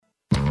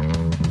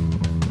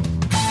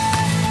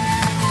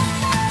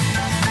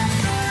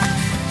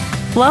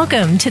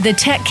Welcome to the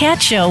Tech Cat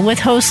Show with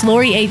host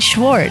Lori H.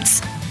 Schwartz.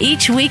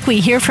 Each week we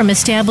hear from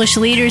established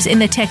leaders in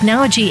the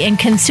technology and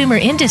consumer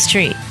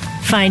industry.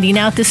 Finding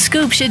out the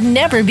scoop should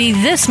never be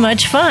this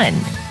much fun.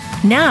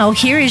 Now,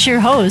 here is your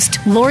host,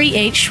 Lori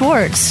H.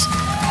 Schwartz.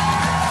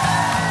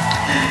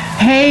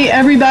 Hey,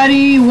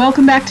 everybody.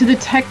 Welcome back to the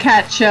Tech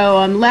Cat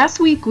Show. Last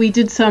week, we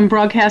did some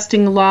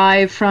broadcasting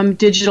live from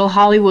Digital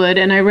Hollywood,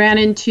 and I ran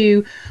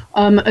into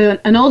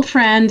an old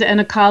friend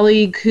and a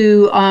colleague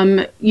who,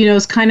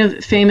 is kind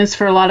of famous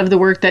for a lot of the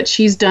work that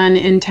she's done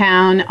in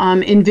town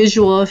in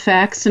visual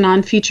effects and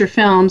on feature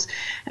films.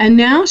 And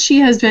now she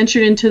has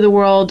ventured into the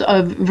world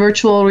of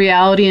virtual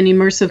reality and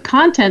immersive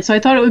content. So I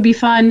thought it would be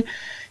fun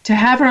to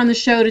have her on the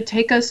show to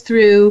take us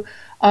through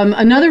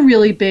another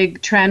really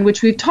big trend,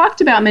 which we've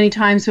talked about many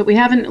times, but we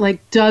haven't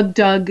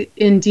dug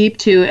in deep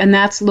to, and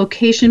that's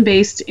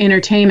location-based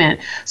entertainment.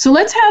 So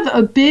let's have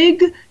a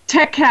big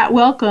Tech Cat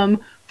welcome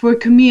for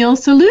Camille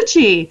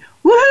Cellucchi.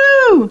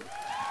 Woohoo!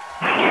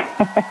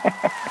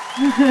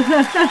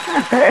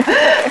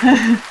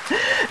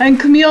 And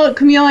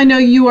Camille, I know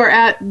you are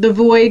at The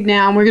Void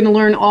now, and we're going to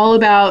learn all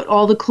about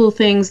all the cool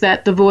things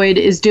that The Void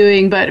is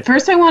doing. But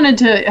first, I wanted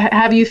to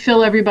have you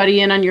fill everybody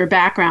in on your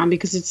background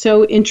because it's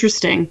so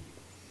interesting.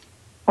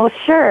 Well,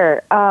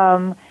 sure.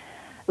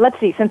 Let's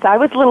see. Since I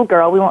was a little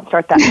girl, we won't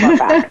start that far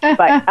back.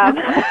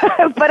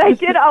 But I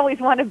did always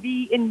want to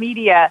be in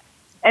media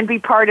and be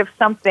part of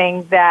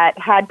something that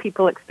had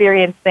people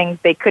experience things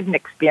they couldn't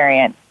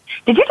experience.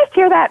 Did you just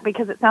hear that?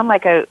 Because it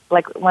sounded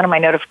like one of my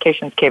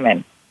notifications came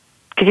in.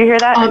 Could you hear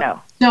that or no?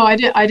 No, I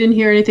didn't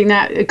hear anything.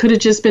 That it could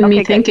have just been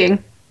me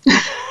thinking.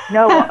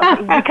 No,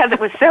 because it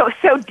was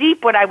so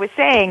deep what I was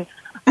saying.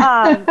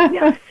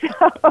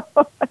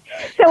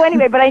 So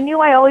anyway, but I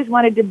knew I always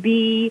wanted to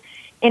be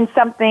in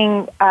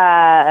something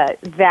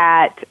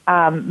that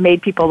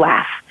made people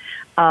laugh.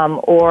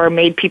 Or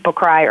made people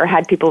cry, or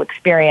had people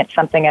experience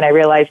something, and I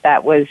realized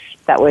that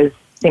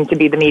seemed to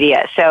be the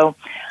media. So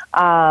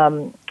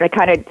I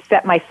kind of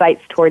set my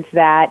sights towards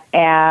that,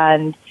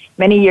 and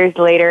many years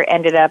later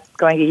ended up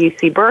going to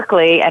UC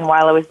Berkeley. And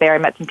while I was there, I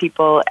met some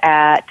people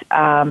at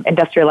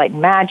Industrial Light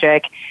and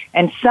Magic,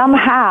 and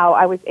somehow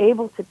I was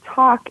able to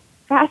talk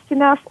fast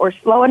enough, or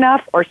slow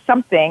enough, or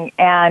something,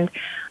 and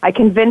I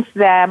convinced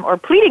them, or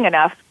pleading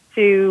enough,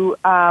 to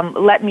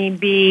let me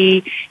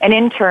be an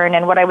intern,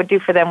 and what I would do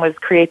for them was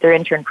create their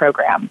intern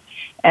program.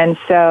 And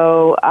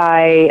so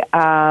I,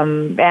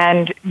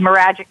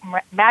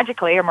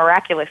 magically or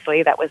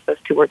miraculously, that was those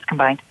two words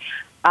combined,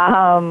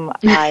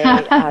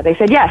 they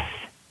said yes.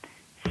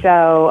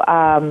 So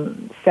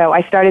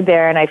I started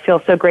there, and I feel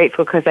so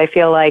grateful because I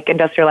feel like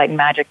Industrial Light and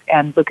Magic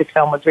and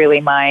Lucasfilm was really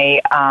my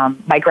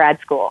grad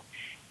school.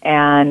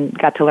 And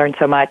got to learn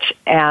so much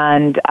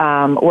and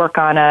work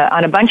on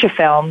a bunch of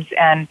films.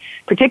 And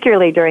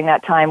particularly during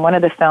that time, one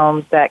of the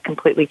films that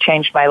completely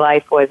changed my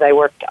life was I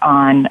worked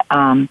on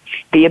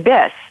The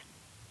Abyss.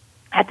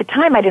 At the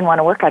time, I didn't want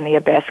to work on The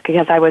Abyss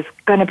because I was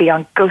going to be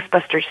on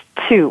Ghostbusters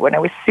 2, and I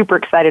was super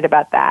excited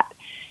about that.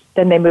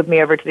 Then they moved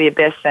me over to The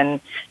Abyss, and,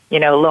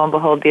 lo and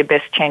behold, The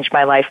Abyss changed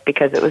my life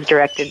because it was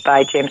directed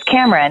by James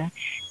Cameron.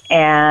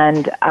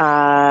 And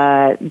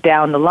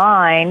down the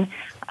line,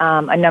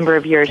 a number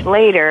of years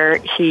later,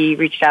 he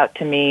reached out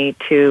to me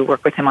to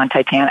work with him on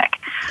Titanic.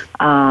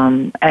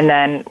 And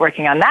then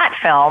working on that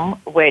film,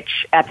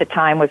 which at the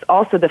time was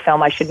also the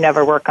film I should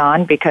never work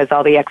on because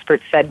all the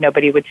experts said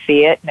nobody would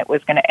see it and it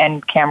was going to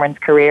end Cameron's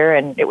career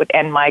and it would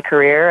end my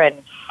career and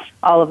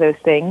all of those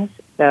things.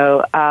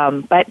 So,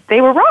 but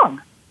they were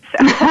wrong.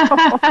 So.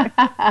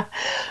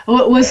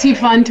 Was he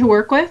fun to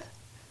work with?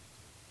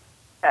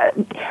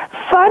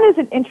 Fun is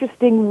an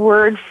interesting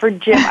word for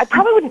Jim. I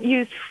probably wouldn't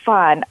use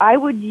fun. I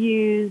would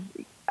use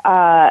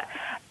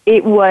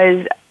it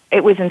was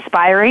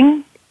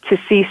inspiring to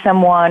see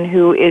someone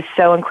who is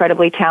so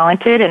incredibly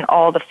talented in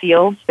all the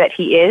fields that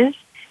he is,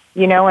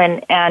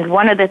 and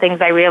one of the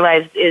things I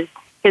realized is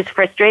his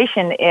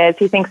frustration is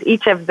he thinks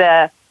each of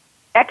the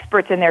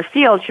experts in their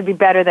field should be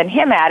better than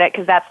him at it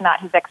because that's not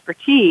his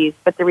expertise.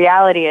 But the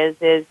reality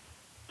is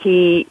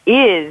he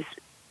is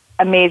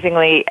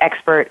amazingly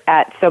expert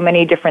at so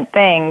many different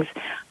things,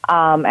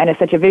 and is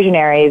such a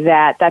visionary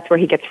that's where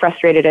he gets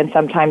frustrated and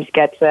sometimes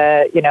gets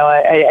a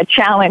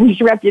challenged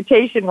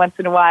reputation once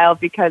in a while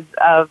because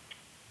of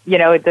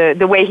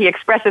the way he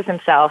expresses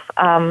himself.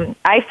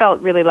 I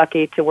felt really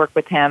lucky to work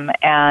with him,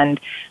 and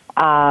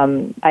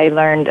I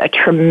learned a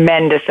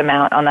tremendous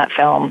amount on that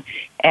film,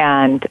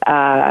 and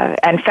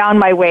found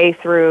my way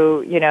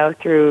through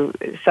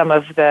some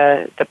of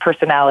the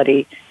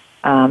personality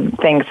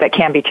things that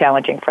can be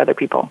challenging for other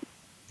people.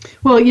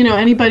 Well,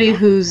 anybody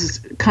who's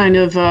kind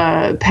of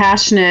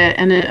passionate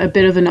and a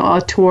bit of an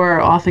auteur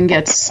often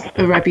gets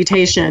a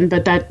reputation,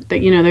 but that they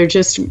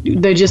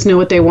just know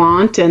what they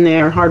want and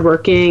they're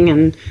hardworking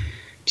and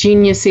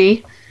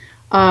geniusy.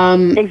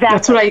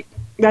 Exactly.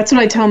 That's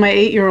what I tell my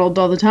 8-year-old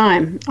all the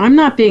time. I'm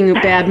not being a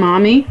bad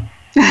mommy.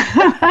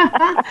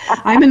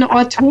 I'm an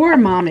auteur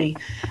mommy.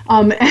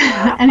 Anyway,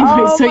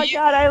 oh my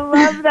God, I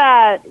love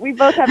that. We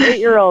both have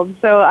 8-year-olds,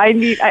 so I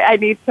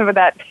need some of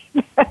that.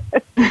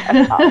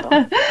 That's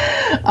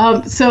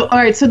awesome. So all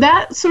right, so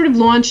that sort of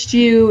launched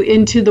you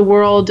into the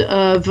world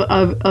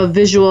of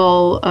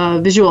visual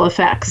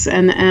effects,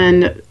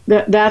 and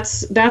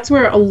that's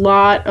where a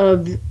lot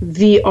of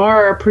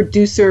VR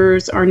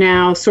producers are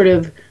now sort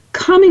of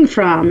coming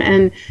from.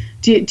 And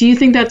do you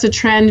think that's a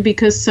trend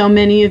because so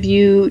many of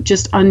you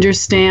just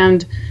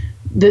understand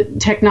the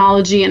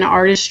technology and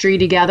artistry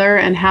together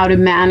and how to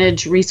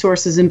manage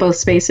resources in both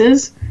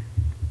spaces?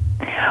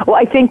 Well,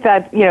 I think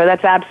that,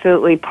 that's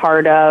absolutely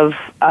part of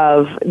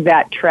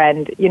that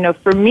trend.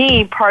 For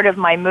me, part of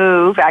my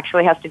move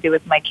actually has to do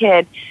with my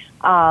kid.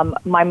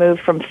 My move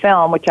from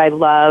film, which I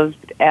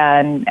loved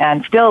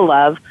and still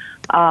love,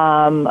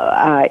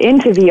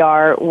 into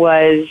VR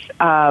was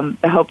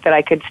the hope that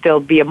I could still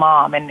be a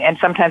mom. And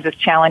sometimes it's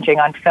challenging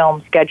on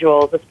film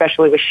schedules,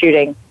 especially with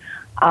shooting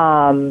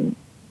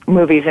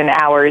movies and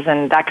hours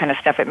and that kind of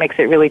stuff. It makes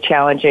it really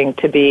challenging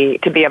to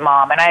be a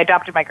mom. And I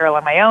adopted my girl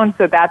on my own,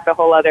 so that's a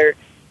whole other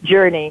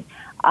journey.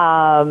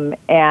 Anyway,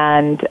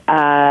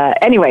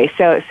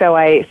 so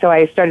I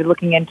started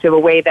looking into a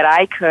way that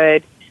I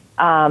could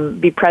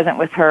be present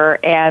with her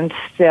and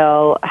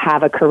still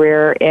have a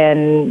career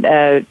in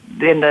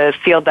the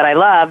field that I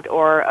loved,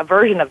 or a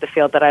version of the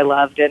field that I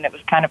loved. And it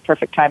was kind of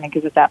perfect timing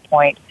because at that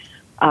point,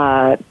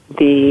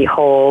 the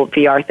whole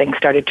VR thing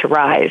started to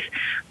rise.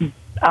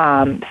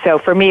 So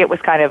for me, it was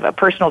kind of a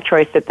personal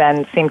choice that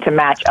then seemed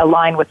to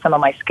align with some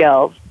of my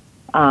skills.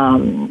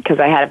 Because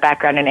I had a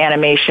background in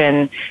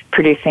animation,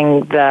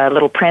 producing The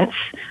Little Prince,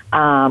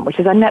 which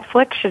is on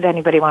Netflix, should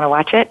anybody want to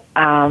watch it.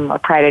 A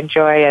pride and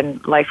joy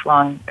and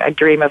lifelong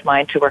dream of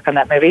mine to work on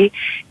that movie.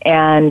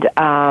 And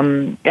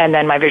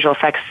then my visual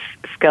effects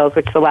skills,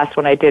 which the last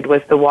one I did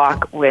was The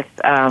Walk with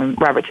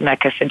Robert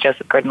Zemeckis and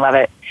Joseph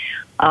Gordon-Levitt.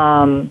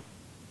 I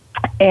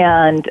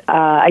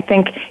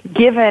think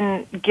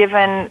given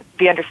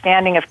the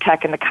understanding of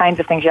tech and the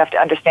kinds of things you have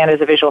to understand as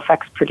a visual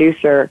effects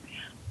producer,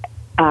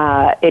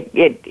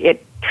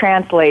 it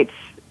translates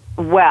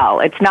well.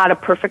 It's not a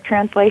perfect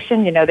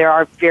translation. There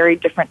are very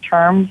different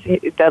terms.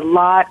 A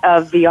lot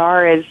of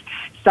VR is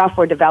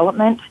software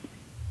development,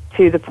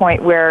 to the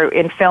point where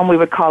in film we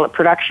would call it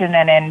production,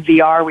 and in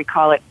VR we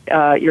call it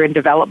you're in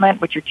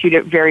development, which are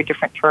two very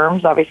different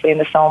terms, obviously, in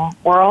the film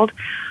world.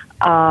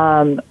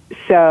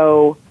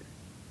 So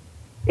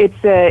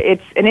it's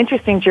an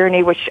interesting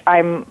journey, which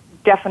I'm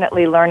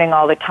definitely learning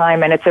all the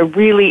time, and it's a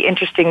really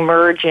interesting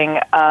merging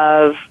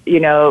of,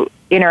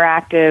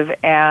 interactive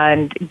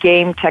and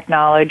game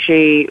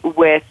technology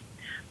with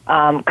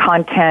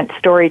content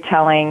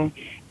storytelling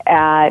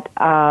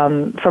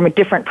from a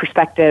different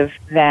perspective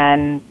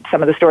than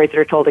some of the stories that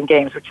are told in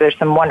games, which there's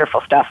some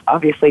wonderful stuff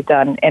obviously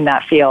done in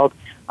that field.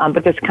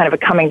 But there's kind of a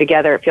coming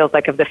together, it feels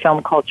like, of the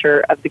film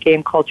culture, of the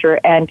game culture,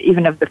 and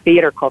even of the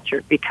theater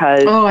culture,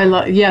 because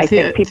I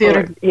think people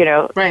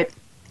are, right.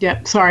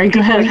 Yeah, sorry,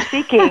 go ahead.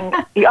 Seeking.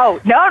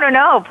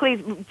 No,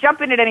 please jump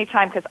in at any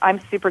time, because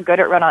I'm super good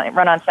at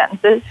run-on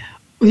sentences.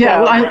 Yeah,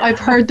 so. Well, I've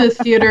heard the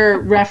theater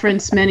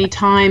reference many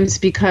times,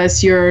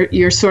 because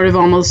you're sort of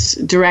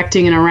almost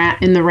directing in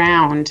the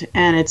round,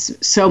 and it's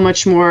so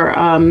much more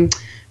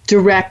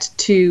direct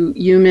to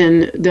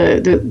human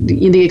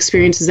the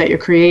experiences that you're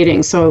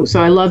creating. So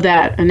I love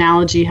that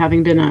analogy,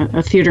 having been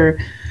a theater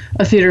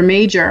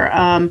major.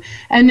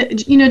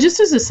 And just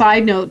as a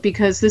side note,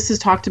 because this is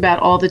talked about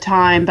all the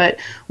time, but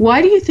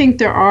why do you think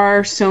there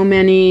are so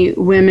many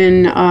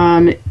women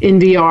in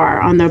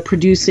VR on the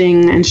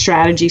producing and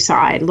strategy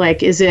side?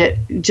 Like, is it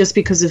just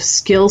because of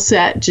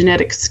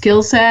genetic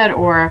skill set,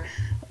 or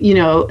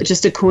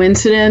just a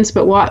coincidence?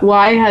 But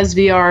why has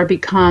VR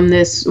become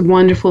this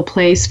wonderful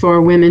place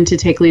for women to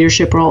take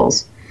leadership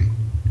roles?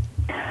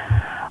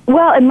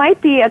 Well, it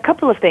might be a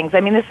couple of things. I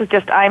mean,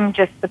 I'm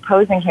just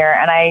supposing here,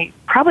 and I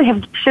probably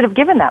should have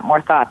given that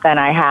more thought than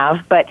I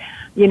have. But,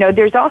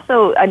 there's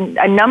also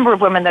a number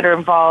of women that are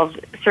involved,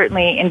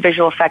 certainly in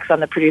visual effects on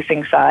the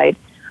producing side.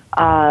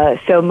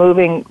 So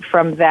moving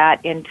from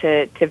that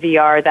into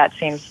VR, that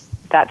seems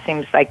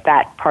like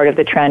that part of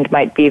the trend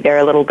might be there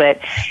a little bit.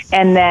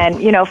 And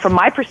then, from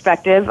my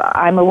perspective,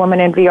 I'm a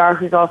woman in VR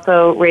who's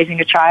also raising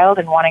a child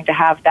and wanting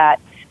to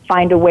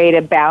find a way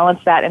to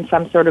balance that in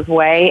some sort of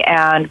way.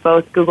 And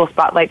both Google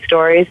Spotlight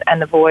Stories and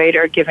The Void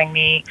are giving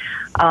me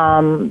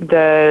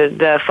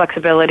the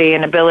flexibility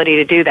and ability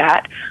to do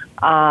that.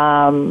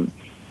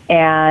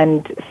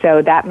 And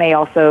so that may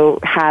also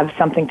have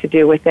something to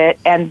do with it.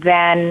 And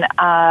then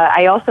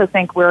I also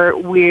think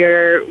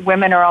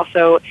women are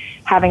also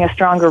having a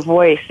stronger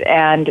voice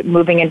and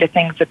moving into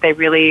things that they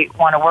really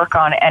want to work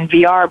on. And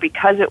VR,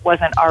 because it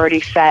wasn't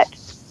already set,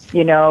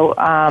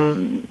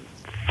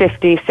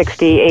 50,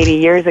 60, 80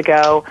 years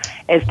ago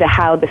as to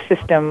how the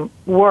system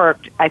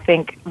worked, I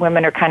think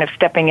women are kind of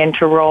stepping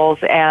into roles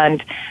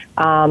and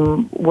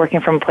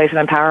working from a place of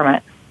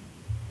empowerment.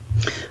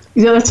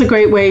 Yeah, that's a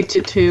great way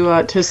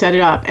to set it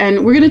up.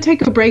 And we're going to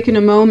take a break in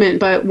a moment.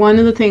 But one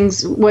of the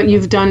things, what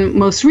you've done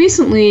most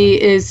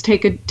recently is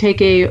take a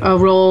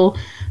role,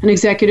 an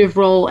executive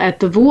role at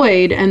The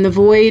Void. And The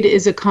Void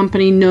is a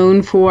company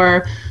known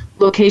for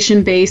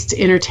location-based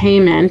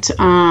entertainment,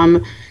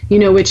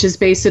 which is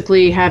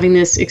basically having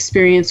this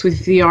experience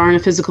with VR in a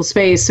physical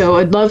space. So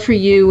I'd love for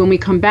you, when we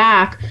come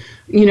back,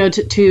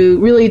 to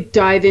really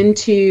dive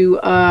into,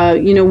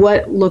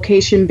 what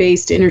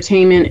location-based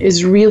entertainment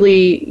is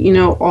really,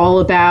 all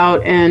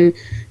about, and,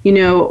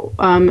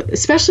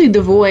 especially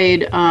The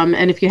Void.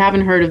 And if you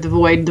haven't heard of The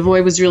Void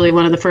was really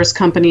one of the first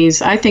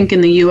companies, I think,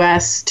 in the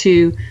U.S.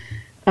 to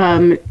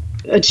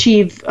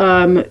achieve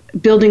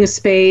building a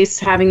space,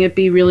 having it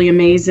be really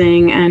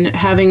amazing, and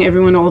having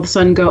everyone all of a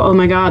sudden go, oh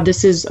my God,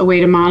 this is a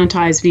way to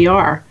monetize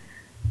VR,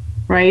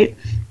 right?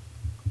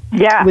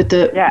 Yeah, with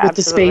the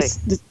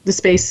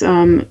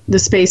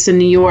space in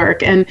New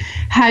York. And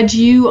had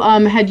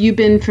you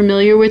been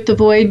familiar with The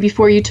Void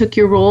before you took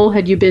your role?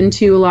 Had you been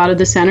to a lot of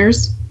the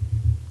centers?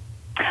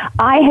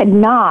 I had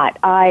not.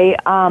 I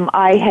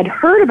had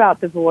heard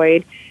about The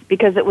Void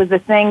because it was the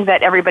thing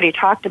that everybody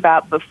talked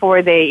about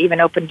before they even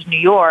opened in New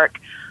York.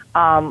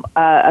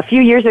 A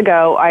few years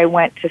ago, I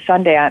went to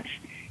Sundance.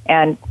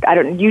 And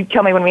you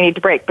tell me when we need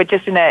to break, but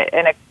just in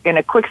a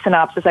quick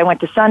synopsis, I went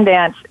to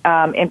Sundance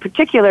in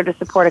particular to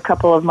support a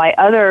couple of my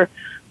other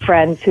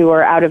friends who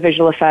are out of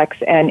visual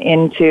effects and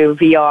into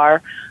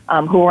VR,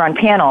 who were on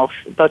panels,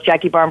 both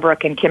Jackie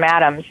Barnbrook and Kim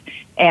Adams.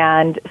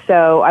 And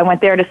so I went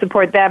there to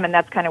support them, and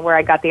that's kind of where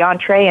I got the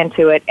entree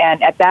into it.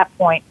 And at that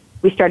point,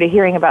 we started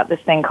hearing about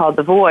this thing called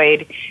The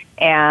Void,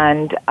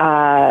 and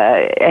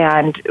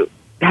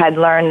had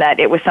learned that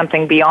it was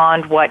something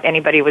beyond what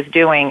anybody was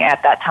doing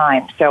at that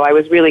time. So I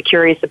was really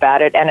curious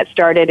about it, and it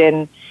started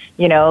in,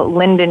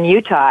 Linden,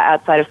 Utah,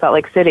 outside of Salt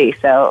Lake City.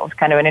 So it was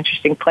kind of an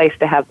interesting place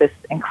to have this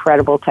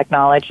incredible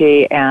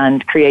technology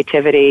and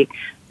creativity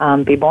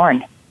be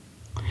born.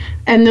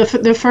 And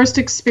the first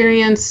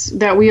experience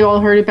that we all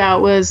heard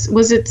about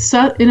was it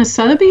in a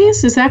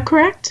Sotheby's? Is that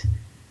correct?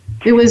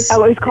 It was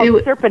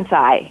called Serpent's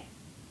Eye.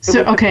 It was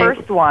the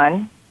first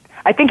one.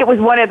 I think it was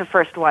one of the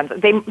first ones.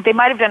 They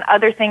might have done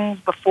other things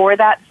before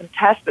that, some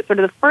tests, but sort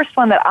of the first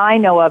one that I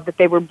know of that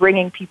they were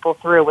bringing people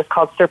through was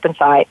called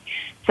Serpent's Eye,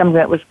 something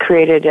that was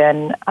created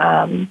and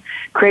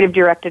creative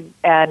directed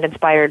and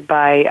inspired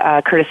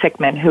by Curtis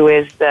Hickman, who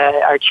is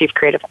our chief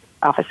creative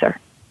officer.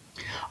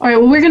 All right,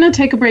 well, we're going to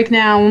take a break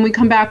now. When we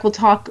come back, we'll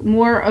talk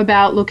more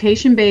about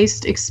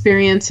location-based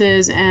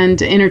experiences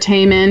and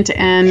entertainment,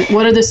 and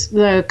what are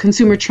the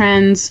consumer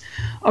trends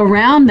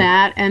around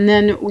that, and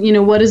then,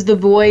 what is The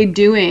Void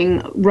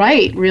doing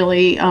right,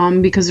 really,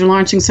 because they're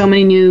launching so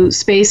many new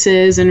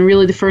spaces and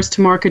really the first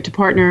to market to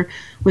partner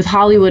with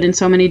Hollywood in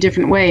so many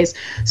different ways.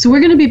 So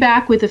we're going to be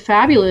back with the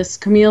fabulous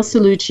Camille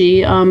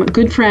Cellucchi, a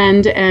good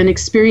friend and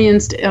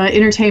experienced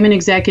entertainment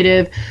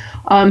executive,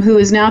 who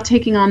is now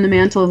taking on the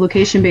mantle of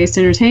location-based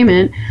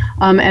entertainment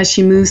as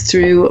she moves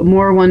through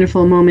more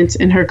wonderful moments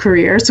in her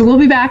career. So we'll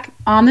be back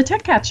on the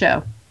Tech Cat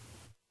Show.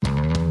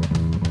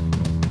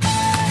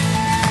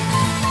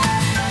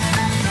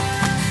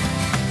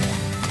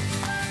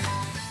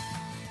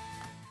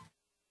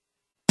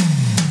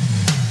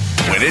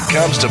 When it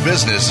comes to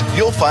business,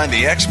 you'll find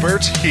the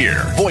experts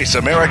here. Voice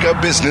America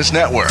Business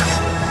Network.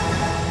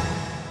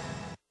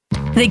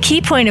 The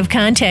key point of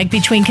contact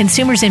between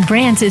consumers and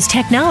brands is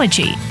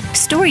technology.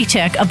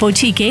 StoryTech, a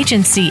boutique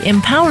agency,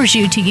 empowers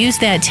you to use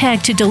that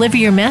tech to deliver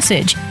your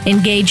message,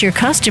 engage your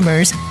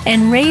customers,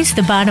 and raise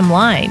the bottom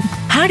line.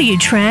 How do you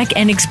track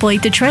and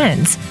exploit the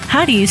trends?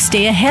 How do you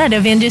stay ahead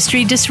of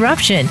industry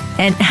disruption?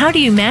 And how do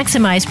you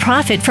maximize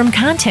profit from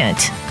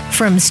content?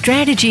 From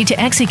strategy to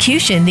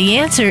execution, the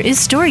answer is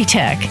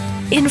StoryTech.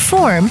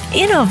 Inform,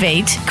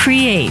 innovate,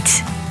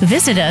 create.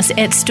 Visit us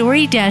at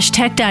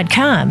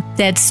story-tech.com.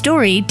 That's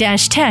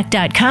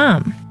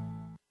story-tech.com.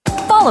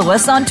 Follow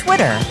us on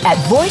Twitter at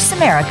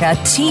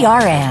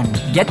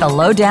VoiceAmericaTRN. Get the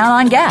lowdown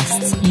on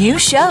guests, new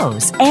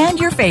shows, and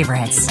your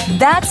favorites.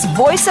 That's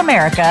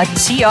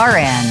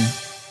VoiceAmericaTRN.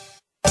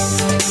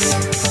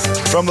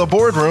 From the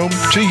boardroom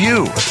to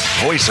you,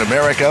 Voice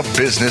America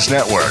Business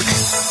Network.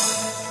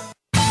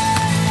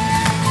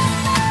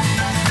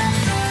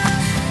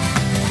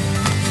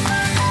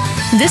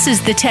 This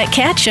is the Tech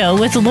Cat Show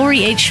with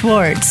Lori H.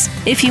 Schwartz.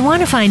 If you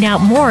want to find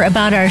out more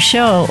about our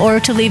show or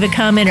to leave a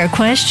comment or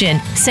question,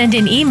 send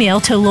an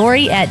email to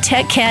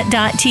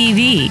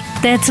lori@techcat.tv.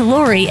 That's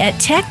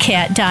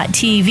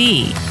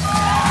lori@techcat.tv.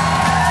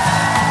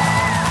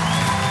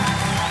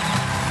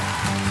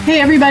 Hey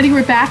everybody,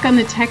 we're back on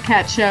the Tech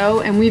Cat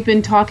Show, and we've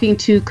been talking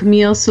to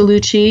Camille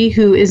Cellucchi,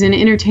 who is an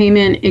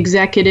entertainment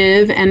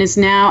executive and is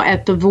now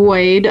at The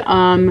Void,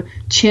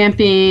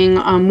 championing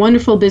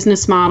wonderful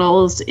business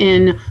models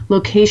in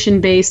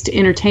location-based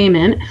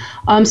entertainment.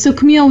 So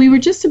Camille, we were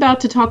just about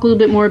to talk a little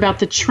bit more about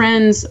the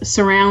trends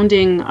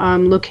surrounding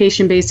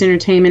location-based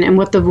entertainment and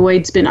what The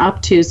Void's been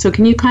up to. So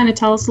can you kind of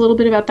tell us a little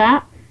bit about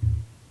that?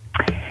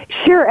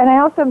 Sure, and I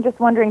also am just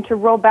wondering to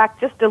roll back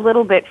just a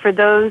little bit for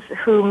those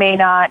who may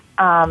not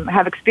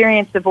have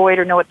experienced the void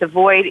or know what the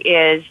void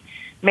is.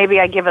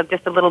 Maybe I give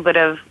just a little bit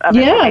of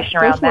information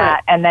around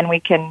that, and then we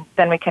can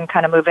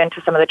kind of move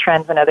into some of the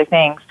trends and other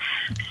things.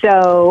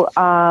 So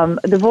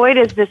the void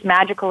is this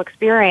magical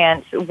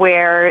experience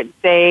where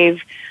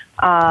they've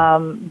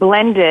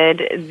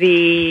blended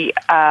the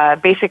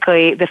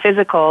basically the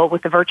physical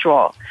with the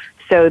virtual,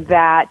 so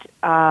that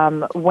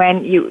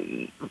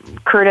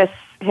Curtis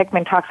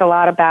Hickman talks a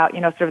lot about,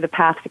 sort of the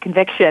path to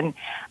conviction.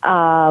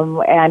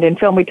 And in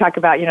film we talk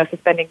about,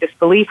 suspending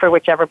disbelief or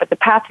whichever, but the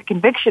path to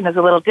conviction is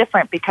a little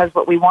different because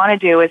what we want to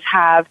do is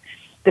have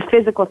the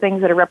physical things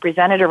that are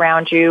represented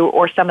around you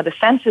or some of the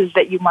senses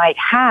that you might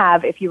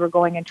have if you were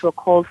going into a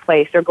cold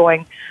place or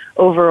going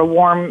over a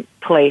warm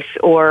place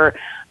or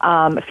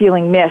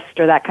feeling mist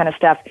or that kind of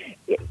stuff.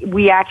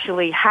 We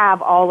actually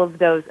have all of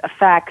those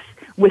effects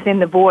within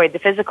the void, the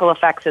physical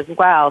effects as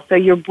well. So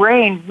your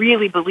brain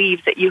really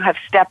believes that you have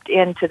stepped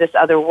into this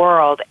other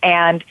world.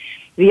 And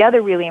the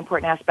other really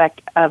important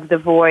aspect of the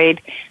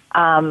void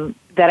that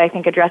I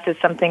think addresses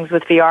some things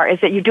with VR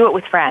is that you do it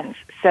with friends.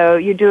 So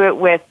you do it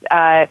with,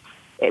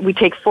 we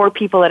take 4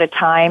 people at a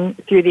time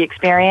through the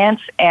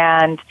experience,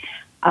 and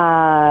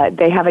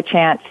they have a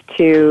chance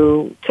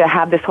to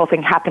have this whole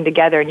thing happen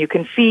together, and you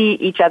can see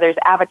each other's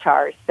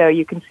avatars, so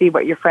you can see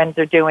what your friends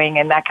are doing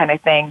and that kind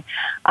of thing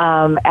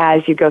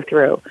as you go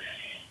through.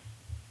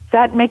 Does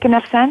that make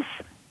enough sense?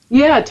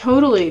 Yeah,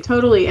 totally.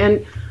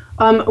 And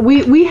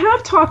we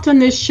have talked on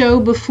this show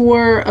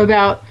before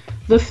about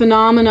the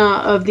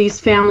phenomena of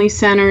these family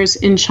centers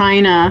in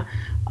China,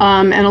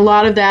 and a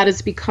lot of that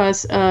is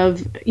because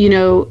of,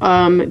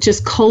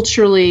 just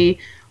culturally,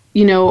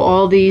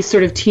 all these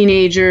sort of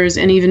teenagers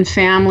and even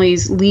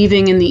families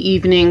leaving in the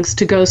evenings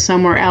to go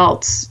somewhere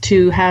else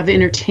to have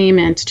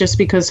entertainment just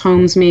because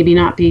homes maybe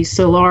not be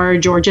so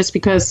large or just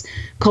because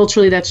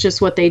culturally that's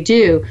just what they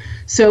do.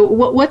 So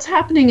what's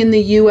happening in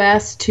the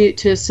U.S.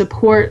 to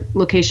support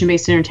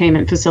location-based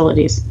entertainment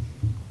facilities?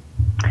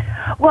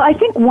 Well, I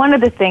think one of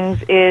the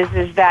things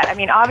is that,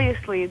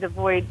 obviously the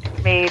Void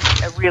made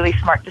a really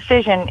smart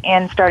decision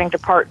in starting to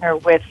partner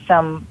with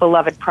some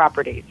beloved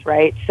properties,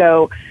 right?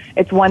 So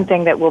it's one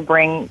thing that will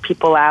bring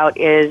people out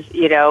is,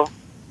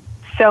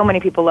 so many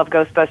people love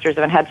Ghostbusters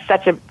and had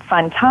such a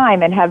fun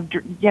time and have,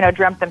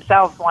 dreamt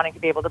themselves wanting to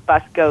be able to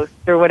bust ghosts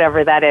or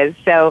whatever that is.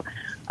 So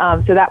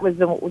that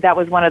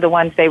was one of the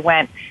ones they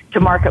went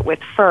to market with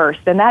first.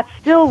 And that's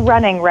still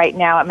running right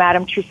now at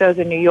Madame Tussauds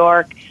in New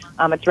York.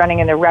 It's running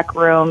in the Rec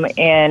Room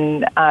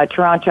in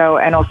Toronto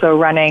and also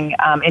running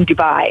in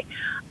Dubai.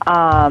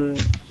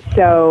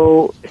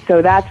 So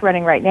that's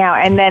running right now.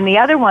 And then the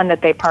other one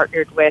that they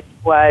partnered with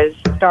was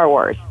Star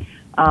Wars,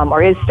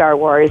 or is Star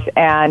Wars,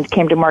 and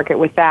came to market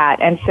with that.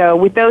 And so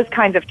with those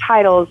kinds of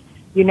titles,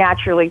 you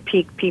naturally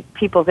pique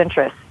people's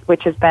interest,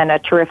 which has been a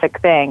terrific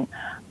thing.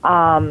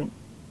 And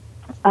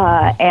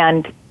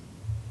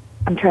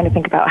I'm trying to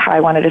think about how I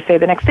wanted to say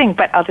the next thing,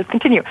 but I'll just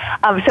continue.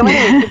 So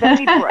anyway,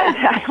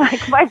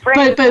 my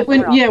brain. But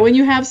when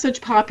you have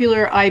such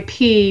popular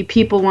IP,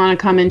 people want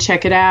to come and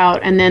check it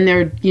out, and then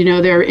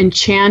they're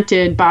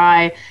enchanted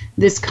by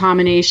this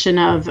combination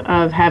of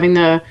having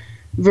the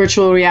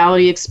virtual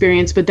reality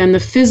experience, but then the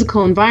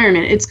physical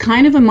environment. It's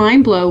kind of a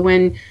mind blow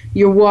when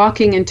you're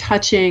walking and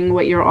touching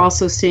what you're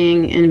also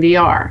seeing in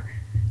VR.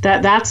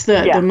 That's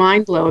the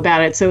mind blow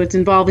about it. So it's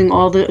involving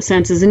all the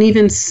senses and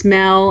even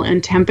smell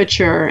and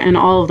temperature and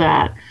all of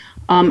that.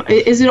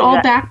 Is it all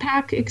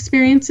backpack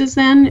experiences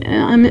then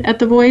at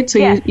the Void? So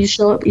you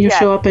show up.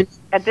 Show up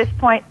at this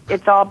point.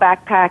 It's all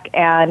backpack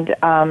and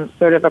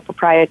sort of a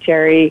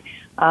proprietary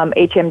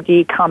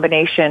HMD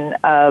combination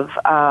of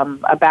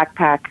a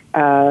backpack,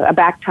 a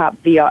backtop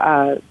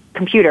VR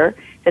computer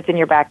that's in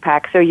your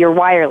backpack. So you're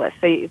wireless.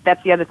 So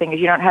that's the other thing is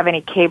you don't have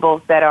any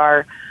cables that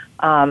are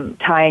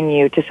tying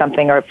you to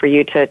something or for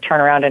you to turn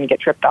around and get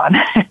tripped on.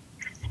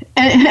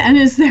 and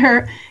is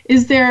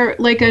there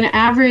like an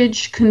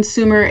average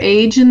consumer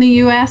age in the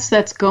U.S.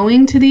 that's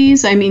going to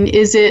these?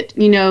 Is it,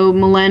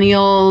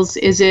 millennials?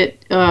 Is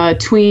it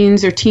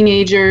tweens or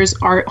teenagers?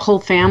 Are whole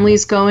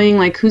families going?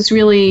 Like who's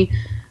really,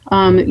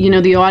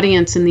 the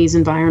audience in these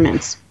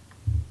environments?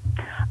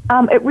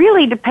 It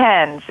really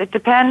depends. It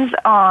depends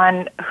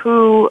on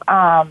who,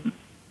 on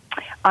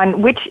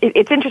which,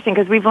 it's interesting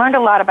because we've learned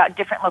a lot about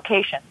different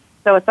locations.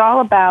 So it's all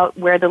about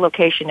where the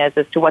location is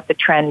as to what the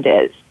trend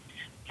is.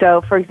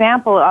 So, for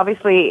example,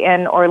 obviously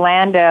in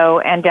Orlando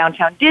and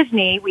downtown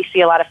Disney, we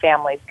see a lot of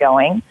families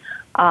going.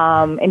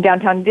 In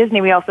downtown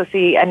Disney, we also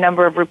see a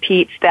number of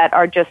repeats that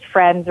are just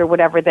friends or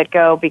whatever that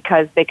go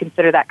because they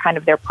consider that kind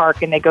of their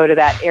park and they go to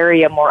that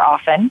area more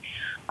often.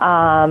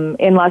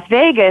 In Las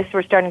Vegas,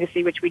 we're starting to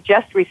see, which we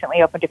just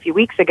recently opened a few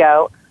weeks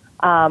ago,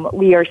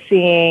 we are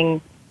seeing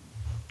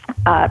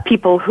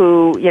people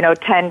who,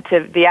 tend to,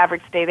 the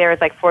average stay there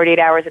is like 48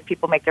 hours and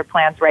people make their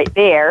plans right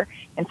there.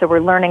 And so we're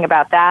learning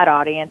about that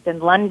audience. In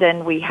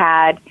London, we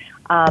had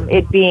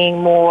it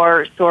being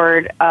more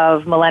sort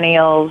of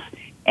millennials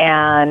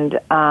and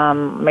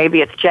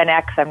maybe it's Gen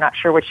X. I'm not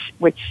sure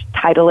which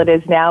title it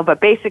is now, but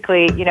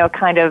basically,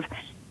 kind of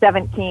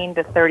 17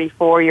 to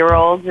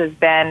 34-year-olds has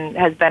been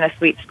a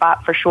sweet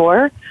spot for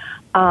sure.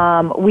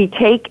 We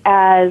take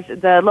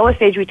the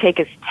lowest age we take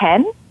is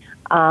 10,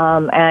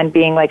 and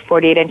being like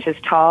 48 inches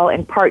tall,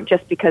 in part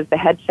just because the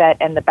headset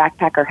and the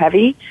backpack are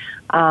heavy,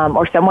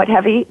 or somewhat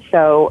heavy.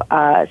 So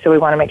we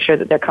want to make sure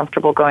that they're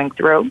comfortable going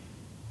through.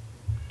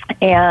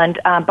 And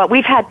but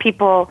we've had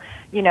people,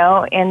 in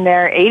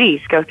their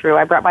 80s go through.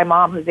 I brought my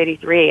mom, who's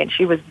 83, and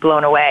she was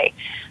blown away.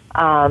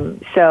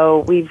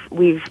 So we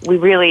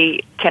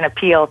really can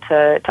appeal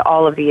to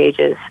all of the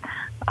ages.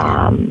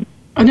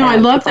 No, I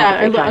love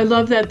that. I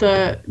love that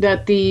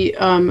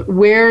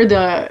where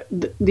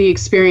the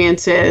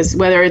experience is,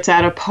 whether it's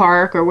at a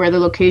park or where the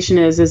location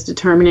is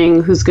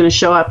determining who's going to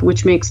show up,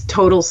 which makes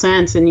total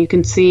sense. And you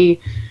can see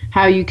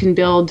how you can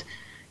build,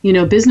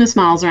 business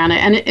models around it.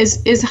 And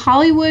is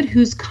Hollywood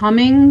who's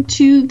coming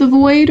to the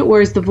Void,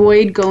 or is the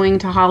Void going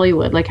to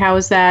Hollywood? Like, how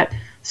is that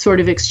sort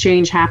of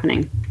exchange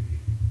happening?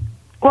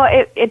 Well,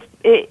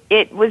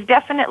 it was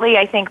definitely,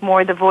 I think,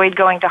 more the Void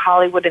going to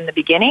Hollywood in the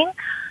beginning.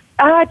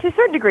 To a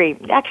certain degree.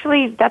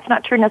 Actually, that's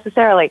not true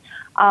necessarily.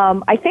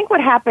 I think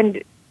what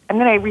happened, I'm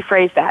going to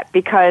rephrase that,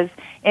 because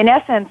in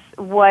essence,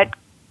 what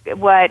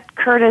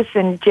Curtis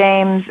and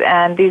James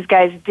and these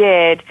guys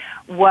did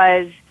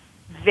was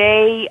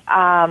they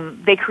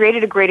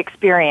created a great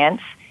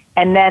experience,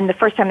 and then the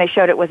first time they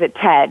showed it was at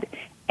TED.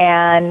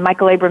 And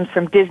Michael Abrams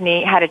from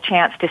Disney had a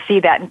chance to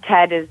see that, and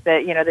TED is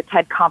the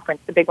TED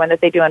conference, the big one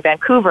that they do in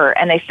Vancouver,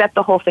 and they set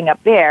the whole thing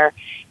up there,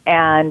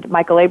 and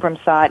Michael Abrams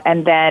saw it,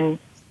 and then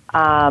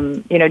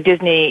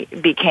Disney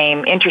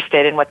became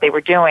interested in what they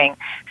were doing.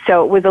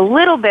 So it was a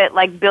little bit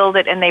like build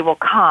it and they will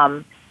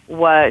come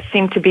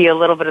seemed to be a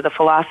little bit of the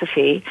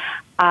philosophy.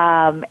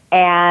 And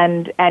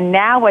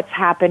now what's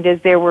happened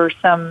is there were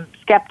some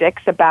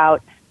skeptics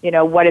about,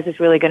 what is this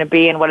really going to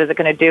be and what is it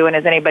going to do, and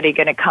is anybody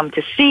going to come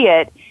to see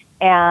it?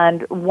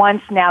 And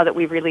once now that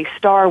we've released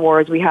Star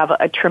Wars, we have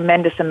a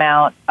tremendous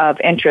amount of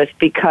interest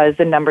because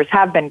the numbers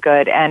have been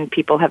good and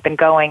people have been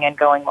going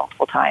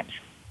multiple times.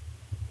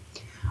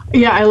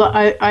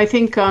 Yeah, I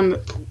think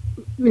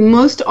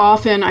most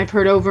often I've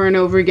heard over and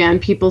over again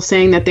people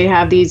saying that they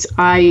have these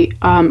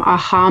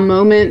aha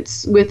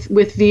moments with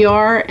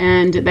VR,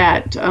 and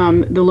that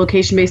the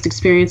location-based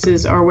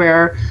experiences are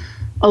where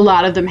a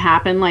lot of them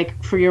happen,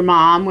 like for your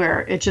mom,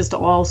 where it just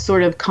all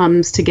sort of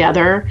comes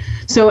together.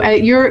 So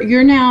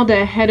you're now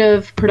the head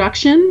of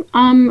production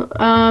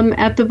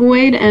at the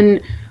Void,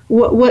 and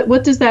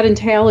what does that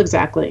entail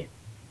exactly?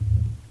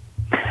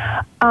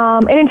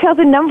 It entails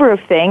a number of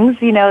things.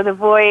 The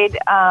Void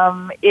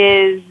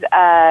is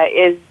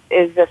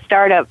a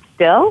startup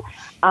still,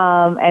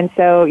 and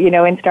so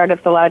in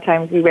startups a lot of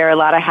times we wear a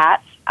lot of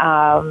hats.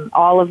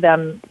 All of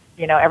them,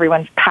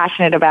 everyone's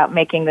passionate about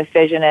making this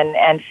vision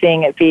and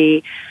seeing it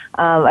be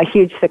a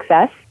huge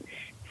success.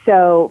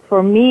 So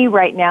for me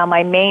right now,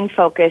 my main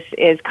focus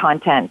is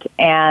content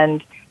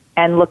and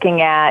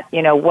looking at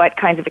what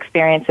kinds of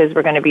experiences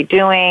we're going to be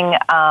doing.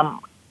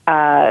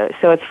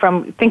 So it's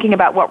from thinking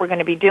about what we're going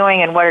to be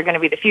doing and what are going to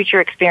be the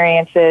future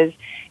experiences,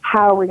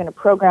 how are we going to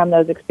program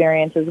those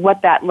experiences,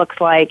 what that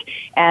looks like.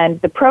 And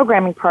the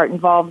programming part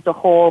involves a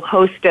whole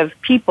host of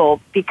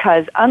people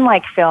because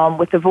unlike film,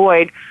 with the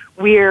Void,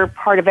 we're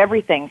part of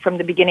everything from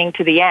the beginning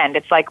to the end.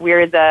 It's like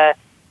we're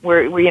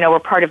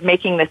part of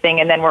making the thing,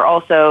 and then we're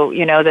also,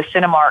 the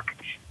Cinemark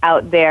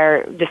out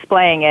there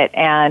displaying it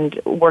and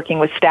working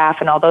with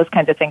staff and all those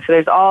kinds of things. So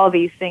there's all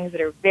these things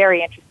that are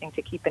very interesting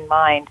to keep in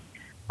mind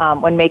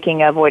when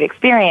making a Void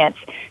experience.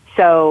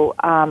 So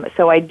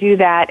I do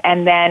that,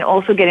 and then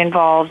also get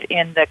involved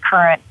in the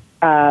current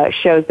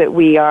shows that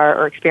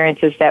or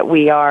experiences that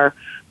we are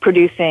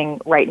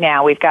producing right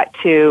now. We've got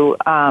two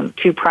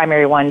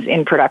primary ones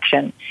in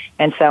production,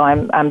 and so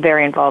I'm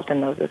very involved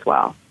in those as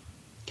well.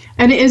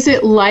 And is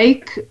it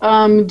like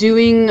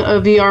doing a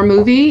VR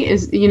movie?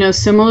 Is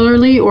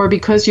similarly, or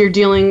because you're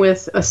dealing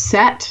with a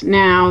set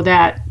now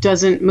that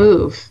doesn't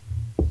move,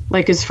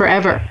 like is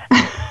forever?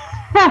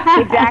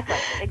 Exactly.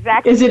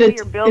 Is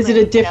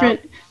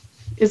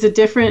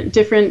it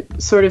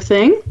different sort of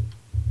thing?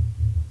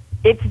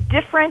 It's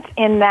different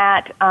in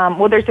that,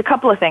 there's a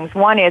couple of things.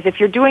 One is if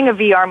you're doing a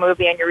VR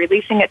movie and you're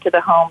releasing it to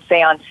the home,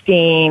 say on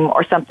Steam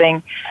or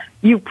something,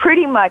 you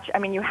pretty much,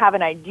 you have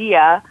an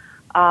idea.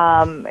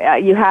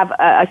 You have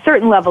a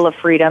certain level of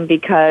freedom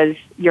because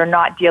you're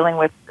not dealing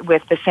with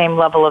the same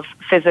level of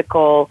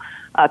physical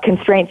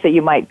constraints that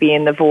you might be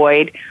in the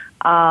Void.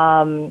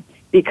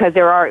 Because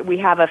we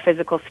have a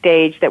physical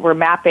stage that we're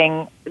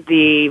mapping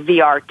the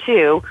VR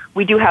to.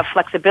 We do have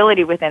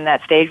flexibility within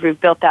that stage. We've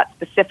built that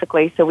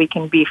specifically so we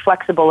can be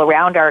flexible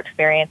around our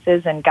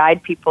experiences and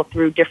guide people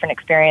through different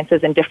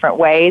experiences in different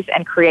ways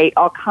and create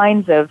all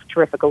kinds of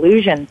terrific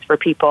illusions for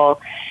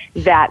people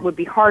that would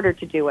be harder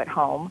to do at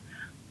home.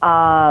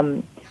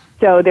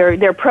 So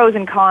there are pros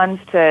and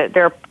cons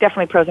there are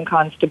definitely pros and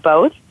cons to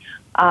both.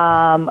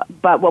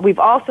 But what we've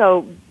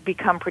also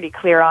become pretty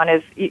clear on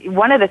is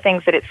one of the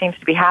things that it seems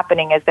to be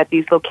happening is that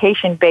these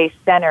location-based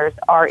centers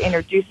are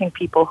introducing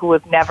people who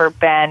have never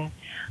been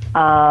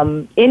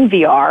in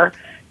VR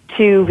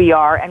to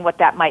VR and what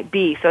that might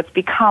be. So it's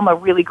become a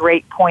really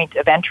great point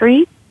of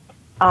entry.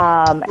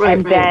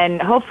 Then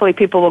hopefully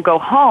people will go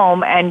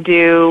home and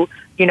do,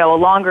 a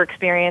longer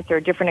experience or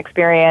a different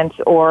experience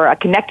or a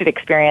connected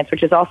experience,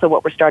 which is also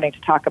what we're starting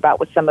to talk about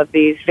with some of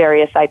these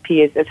various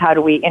IPs, is how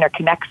do we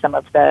interconnect some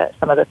of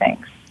the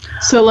things.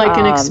 So like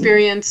an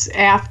experience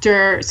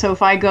after, so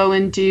if I go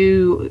and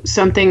do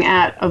something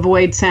at a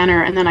Void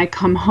Center and then I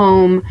come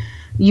home,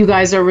 you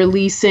guys are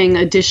releasing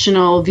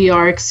additional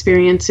VR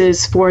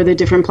experiences for the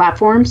different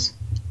platforms?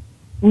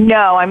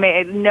 No,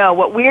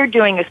 what we're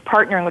doing is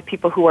partnering with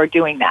people who are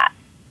doing that.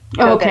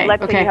 So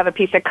let's say you have a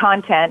piece of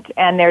content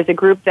and there's a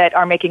group that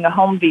are making a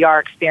home VR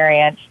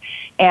experience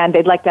and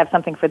they'd like to have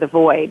something for the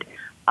Void.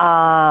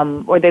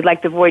 Or they'd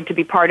like the Void to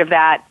be part of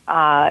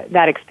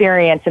that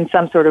experience in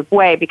some sort of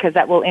way, because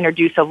that will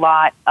introduce a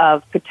lot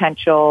of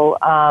potential.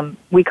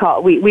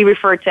 We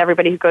refer to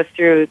everybody who goes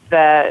through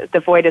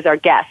the Void as our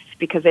guests,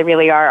 because they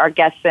really are our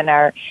guests in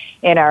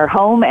our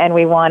home, and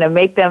we want to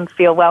make them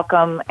feel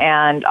welcome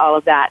and all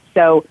of that.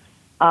 So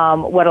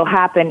what'll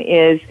happen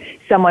is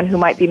someone who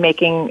might be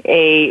making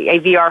a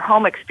VR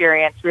home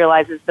experience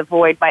realizes the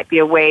Void might be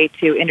a way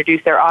to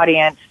introduce their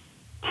audience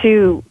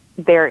to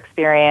their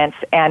experience,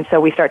 and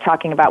so we start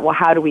talking about, well,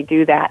 how do we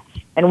do that?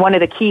 And one of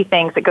the key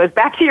things that goes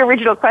back to your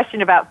original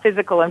question about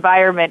physical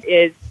environment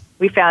is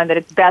we found that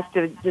it's best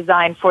to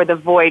design for the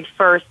Void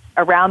first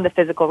around the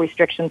physical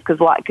restrictions,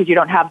 because you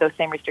don't have those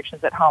same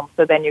restrictions at home,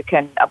 so then you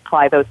can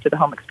apply those to the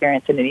home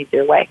experience in an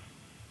easier way.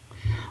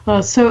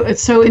 So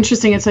it's so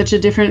interesting. It's such a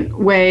different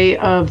way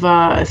of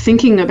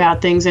thinking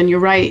about things, and you're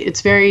right.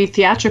 It's very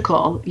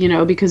theatrical,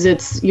 because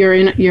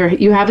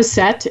you have a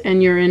set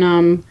and you're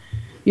in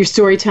your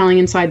storytelling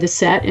inside the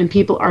set, and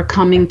people are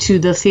coming to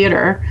the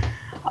theater.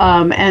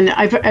 And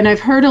I've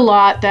heard a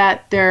lot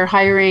that they're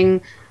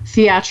hiring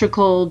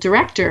theatrical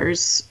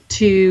directors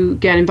to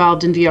get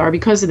involved in VR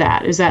because of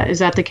that. Is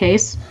that the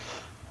case?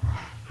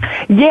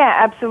 Yeah,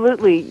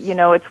 absolutely.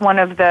 It's one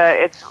of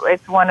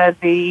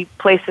the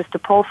places to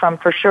pull from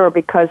for sure,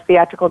 because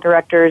theatrical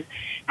directors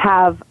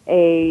have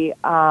a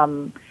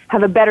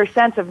better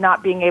sense of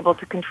not being able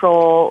to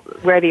control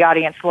where the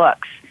audience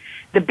looks.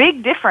 The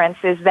big difference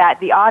is that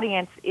the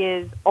audience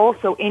is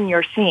also in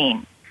your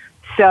scene.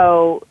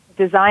 So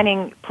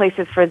designing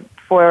places for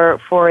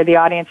the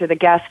audience or the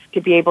guests to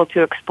be able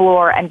to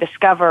explore and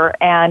discover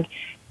and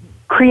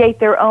create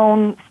their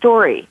own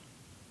story,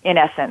 in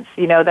essence.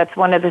 That's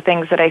one of the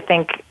things that I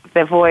think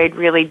the Void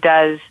really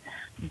does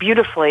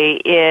beautifully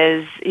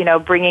is,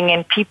 bringing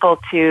in people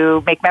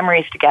to make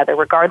memories together,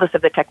 regardless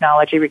of the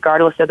technology,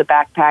 regardless of the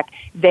backpack.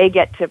 They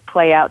get to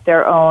play out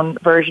their own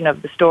version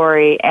of the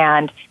story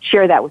and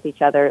share that with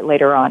each other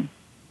later on.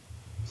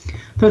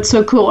 That's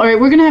so cool. All right,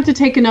 we're going to have to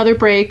take another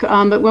break,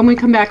 but when we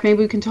come back, maybe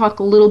we can talk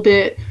a little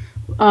bit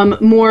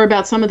more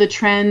about some of the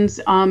trends,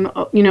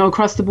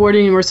 across the board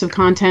in immersive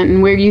content,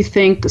 and where you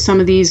think some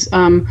of these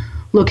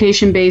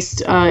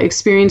location-based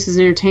experiences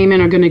and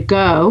entertainment are going to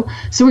go.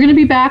 So we're going to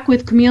be back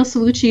with Camille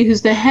Cellucci,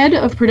 who's the head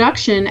of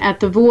production at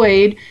The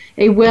Void,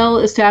 a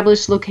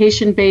well-established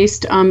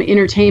location-based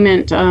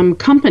entertainment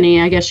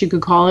company, I guess you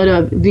could call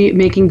it,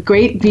 making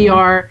great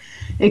VR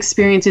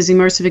experiences,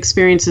 immersive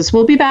experiences.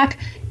 We'll be back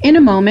in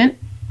a moment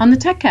on the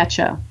Tech Cat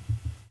Show.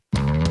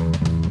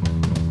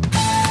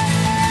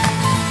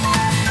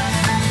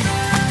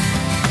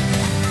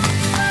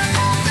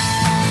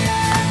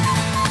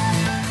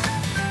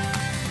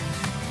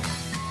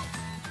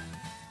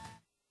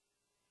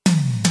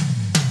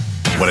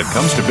 When it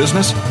comes to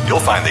business, you'll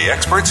find the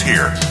experts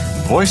here.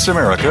 Voice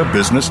America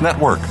Business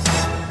Network.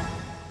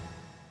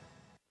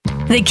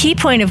 The key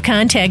point of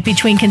contact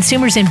between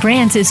consumers and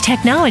brands is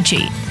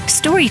technology.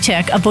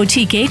 StoryTech, a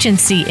boutique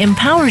agency,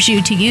 empowers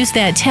you to use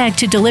that tech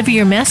to deliver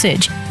your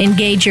message,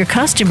 engage your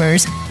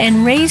customers,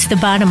 and raise the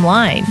bottom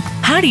line.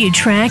 How do you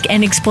track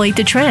and exploit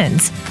the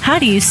trends? How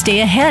do you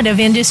stay ahead of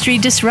industry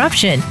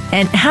disruption?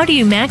 And how do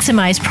you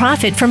maximize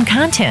profit from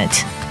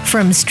content?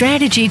 From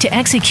strategy to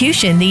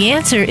execution, the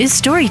answer is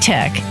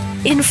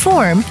StoryTech.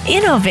 Inform,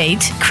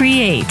 innovate,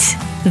 create.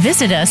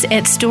 Visit us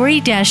at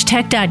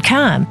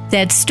story-tech.com.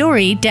 That's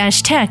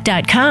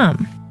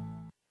story-tech.com.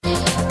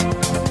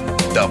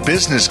 The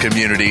business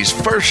community's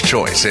first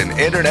choice in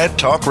Internet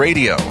Talk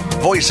Radio.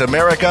 Voice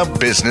America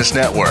Business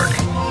Network.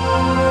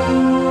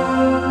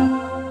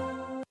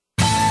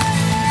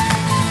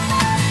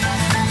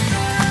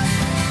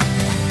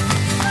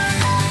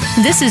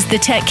 This is the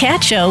Tech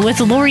Cat Show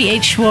with Lori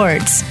H.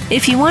 Schwartz.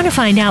 If you want to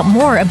find out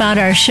more about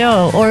our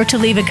show or to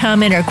leave a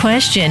comment or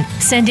question,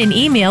 send an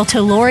email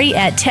to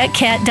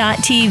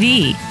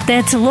lori@techcat.tv.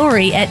 That's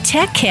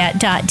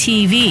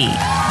lori@techcat.tv.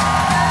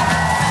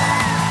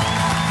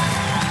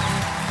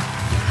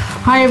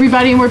 Hi,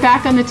 everybody, and we're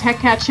back on the Tech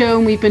Cat Show,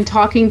 and we've been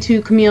talking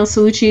to Camille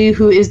Cellucci,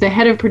 who is the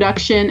head of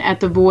production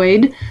at The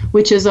Void,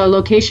 which is a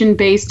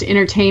location-based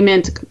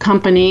entertainment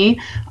company,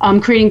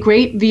 creating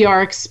great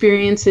VR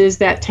experiences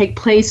that take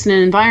place in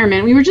an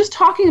environment. We were just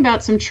talking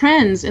about some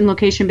trends in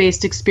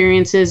location-based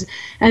experiences,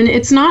 and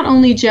it's not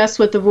only just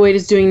what The Void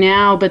is doing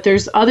now, but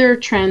there's other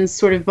trends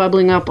sort of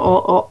bubbling up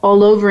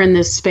all over in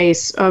this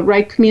space.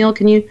 Right, Camille?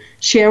 Can you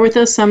share with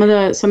us some of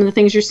the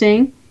things you're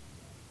seeing?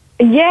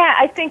 Yeah,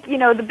 I think,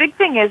 the big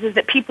thing is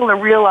that people are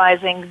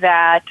realizing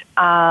that,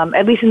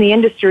 at least in the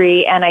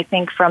industry, and I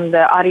think from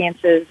the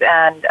audiences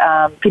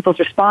and people's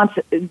response,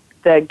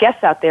 the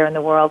guests out there in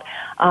the world,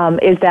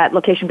 is that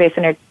location-based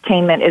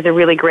entertainment is a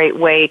really great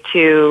way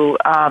to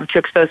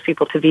expose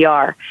people to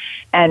VR.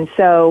 And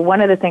so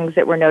one of the things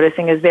that we're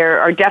noticing is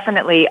there are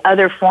definitely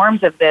other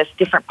forms of this,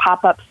 different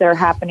pop-ups that are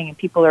happening and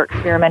people are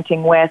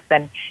experimenting with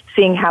and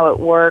seeing how it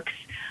works.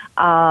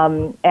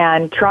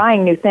 And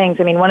trying new things.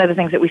 I mean, one of the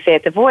things that we say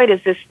at The Void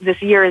is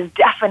this year is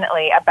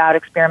definitely about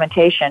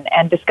experimentation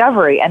and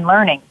discovery and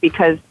learning,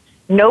 because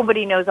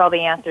nobody knows all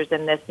the answers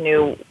in this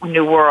new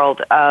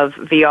world of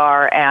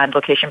VR and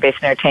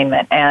location-based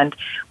entertainment. And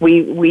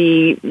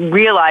we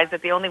realize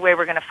that the only way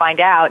we're going to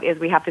find out is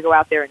we have to go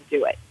out there and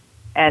do it.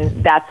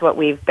 And that's what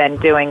we've been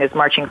doing, is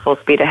marching full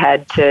speed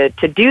ahead to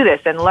do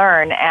this and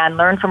learn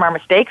from our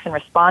mistakes and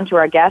respond to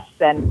our guests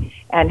and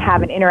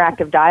have an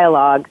interactive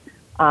dialogue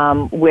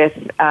with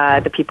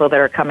the people that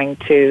are coming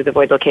to the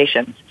Void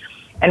locations.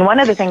 And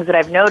one of the things that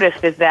I've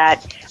noticed is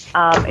that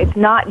it's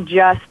not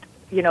just,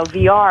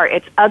 VR,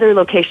 it's other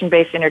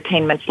location-based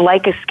entertainments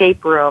like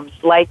escape rooms,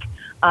 like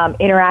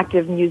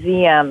interactive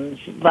museums,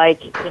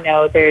 like,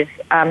 there's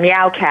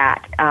Meow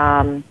Cat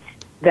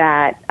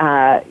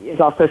that is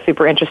also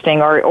super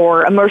interesting,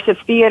 or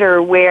immersive theater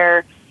where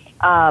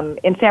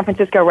in San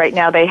Francisco right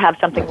now they have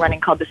something running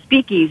called the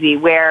Speakeasy,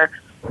 where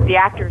the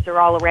actors are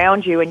all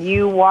around you and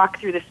you walk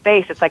through the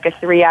space. It's like a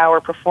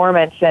 3-hour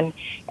performance, and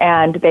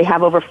they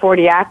have over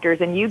 40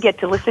 actors, and you get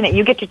to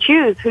you get to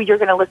choose who you're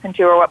going to listen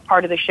to or what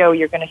part of the show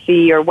you're going to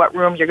see or what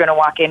rooms you're going to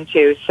walk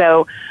into.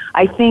 So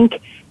I think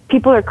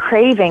people are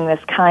craving this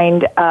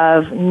kind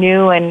of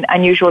new and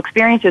unusual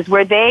experiences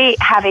where they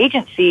have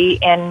agency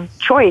and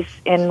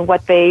choice in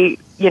what they,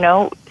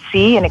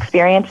 see and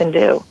experience and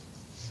do.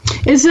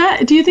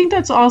 Do you think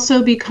that's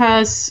also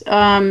because,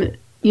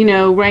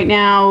 right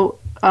now,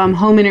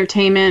 home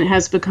entertainment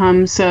has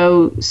become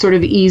so sort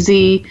of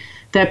easy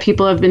that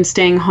people have been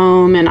staying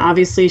home, and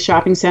obviously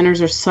shopping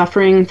centers are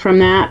suffering from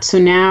that. So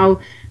now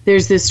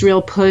there's this real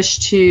push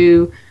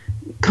to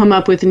come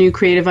up with new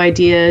creative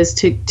ideas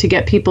to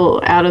get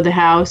people out of the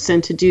house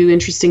and to do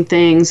interesting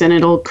things, and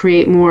it'll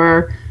create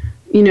more,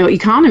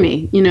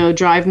 economy,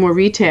 drive more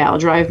retail,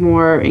 drive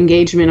more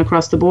engagement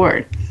across the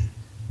board.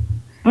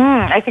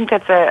 I think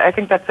that's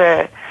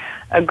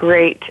a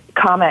great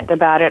comment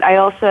about it. I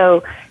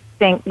also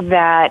think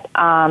that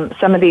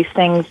some of these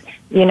things,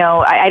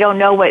 I don't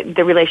know what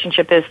the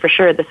relationship is for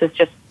sure. This is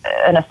just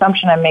an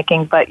assumption I'm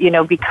making, but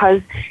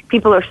because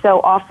people are so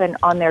often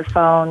on their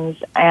phones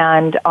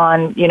and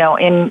on,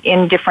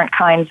 in different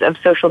kinds of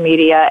social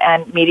media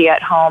and media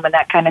at home and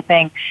that kind of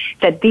thing,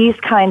 that these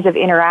kinds of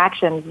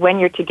interactions, when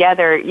you're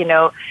together,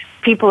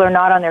 people are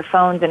not on their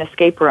phones in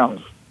escape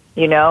rooms.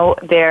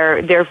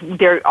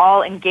 They're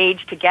all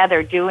engaged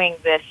together doing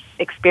this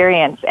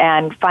experience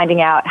and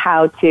finding out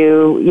how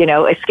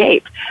to,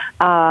 escape.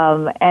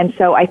 And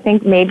so I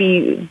think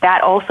maybe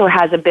that also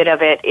has a bit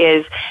of it,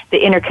 is the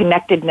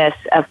interconnectedness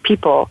of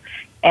people,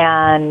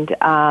 and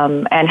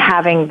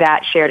having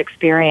that shared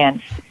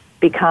experience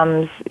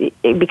becomes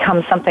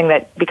something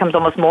that becomes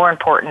almost more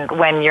important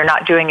when you're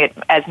not doing it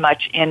as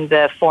much in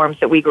the forms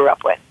that we grew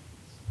up with.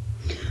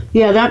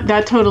 Yeah,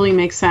 that totally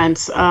makes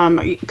sense.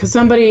 Because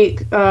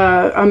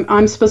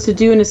I'm supposed to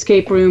do an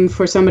escape room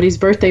for somebody's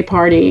birthday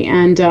party,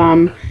 and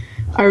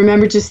I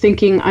remember just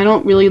thinking, I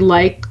don't really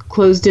like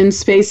closed-in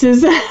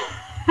spaces. But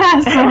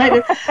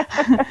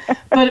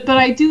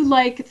I do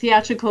like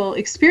theatrical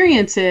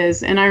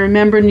experiences, and I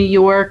remember New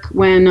York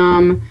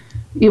when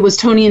it was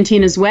Tony and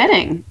Tina's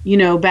wedding,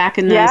 back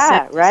in the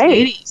 70s,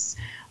 right. 80s.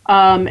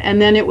 And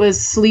then it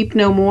was Sleep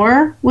No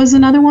More was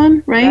another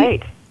one, right?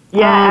 Right.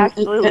 Yeah,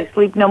 absolutely.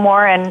 Sleep No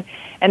More, and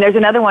there's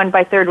another one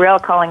by Third Rail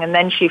calling And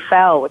Then She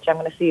Fell, which I'm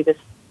going to see this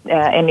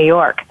in New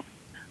York.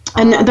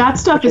 And that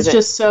stuff is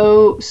just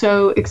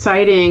so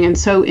exciting and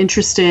so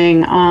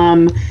interesting,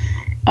 and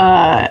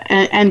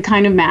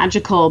kind of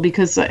magical,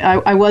 because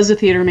I was a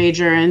theater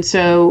major, and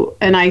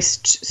I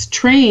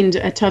trained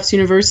at Tufts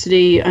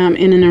University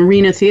in an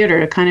arena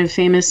theater, a kind of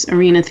famous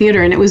arena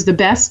theater, and it was the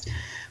best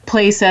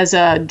place as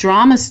a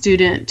drama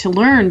student to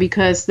learn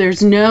because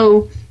there's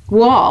no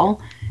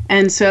wall.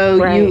 And so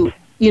right.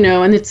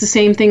 And it's the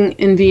same thing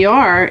in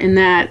VR in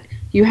that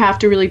you have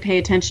to really pay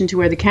attention to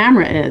where the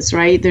camera is,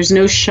 right? There's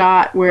no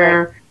shot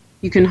where right.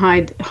 you can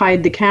hide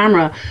the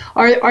camera.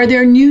 Are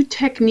there new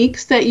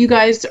techniques that you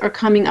guys are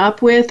coming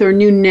up with, or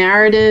new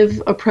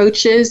narrative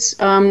approaches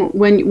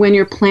when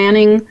you're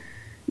planning,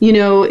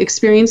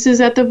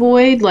 experiences at the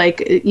Void?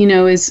 Like,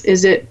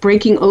 is it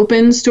breaking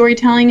open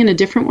storytelling in a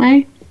different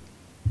way?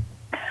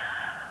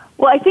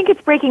 Well, I think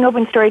it's breaking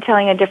open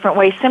storytelling in a different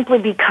way simply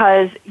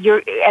because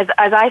as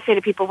I say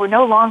to people, we're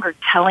no longer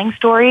telling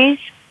stories.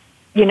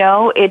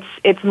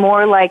 It's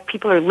more like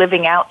people are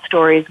living out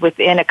stories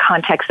within a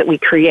context that we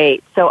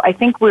create. So I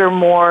think we're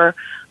more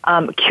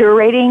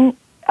curating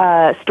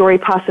story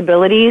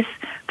possibilities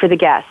for the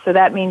guests. So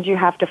that means you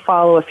have to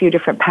follow a few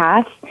different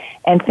paths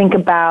and think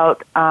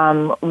about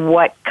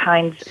what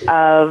kinds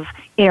of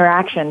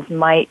interactions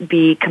might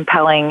be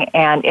compelling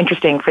and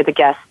interesting for the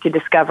guests to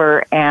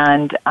discover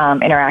and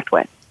interact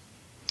with.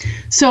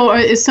 So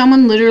is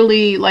someone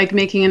literally like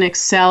making an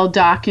Excel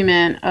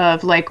document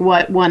of like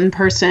what one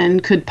person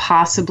could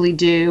possibly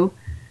do?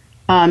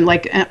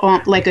 Like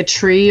a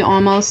tree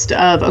almost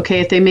of, okay,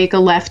 if they make a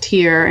left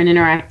here and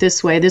interact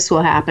this way, this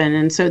will happen.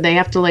 And so they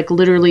have to like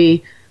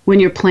literally, when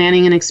you're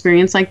planning an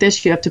experience like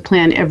this, you have to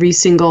plan every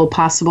single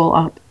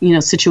possible,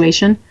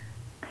 situation.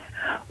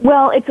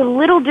 Well, it's a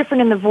little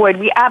different in the Void.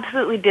 We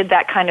absolutely did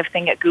that kind of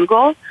thing at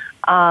Google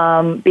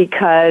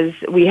because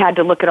we had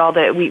to look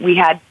at we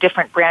had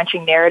different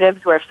branching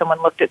narratives where if someone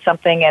looked at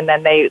something and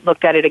then they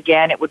looked at it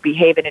again, it would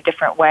behave in a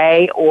different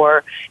way,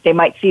 or they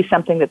might see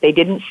something that they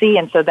didn't see.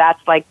 And so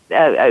that's like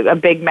a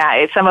big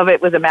some of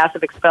it was a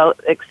massive Excel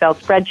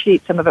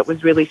spreadsheet. Some of it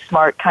was really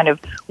smart kind of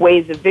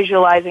ways of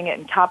visualizing it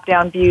and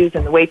top-down views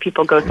and the way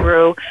people go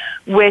through.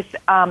 With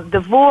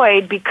the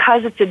Void,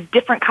 because it's a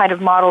different kind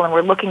of model and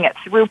we're looking at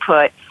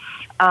throughput,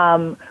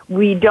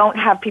 we don't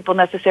have people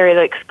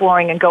necessarily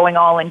exploring and going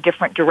all in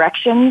different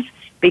directions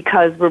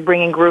because we're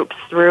bringing groups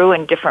through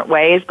in different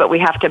ways, but we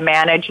have to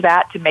manage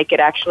that to make it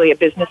actually a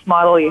business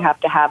model. You have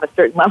to have a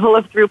certain level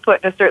of throughput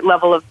and a certain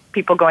level of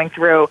people going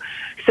through.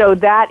 So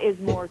that is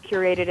more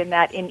curated in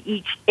that in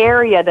each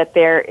area that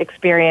they're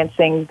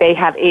experiencing, they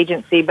have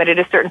agency, but at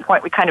a certain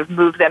point we kind of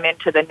move them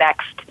into the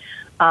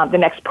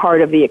next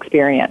part of the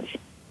experience.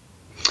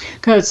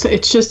 Because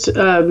it's just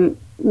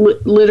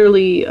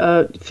literally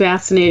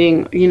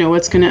fascinating,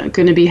 what's going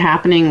to be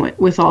happening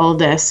with all of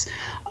this.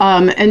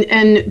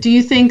 And do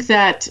you think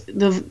that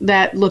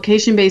that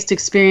location-based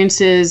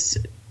experiences,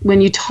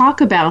 when you talk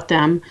about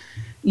them,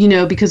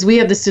 because we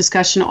have this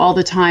discussion all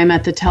the time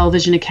at the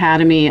Television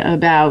Academy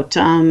about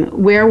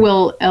where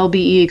will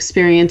LBE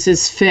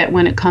experiences fit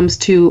when it comes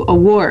to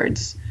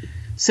awards?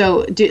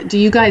 So do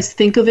you guys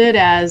think of it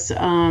as,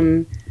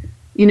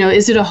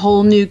 is it a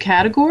whole new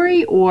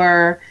category,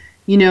 or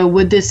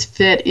would this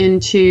fit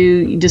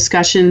into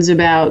discussions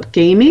about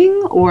gaming,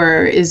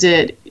 or is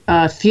it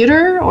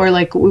theater, or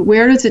like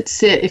where does it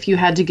sit if you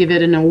had to give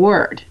it an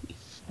award?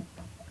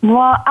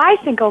 Well, I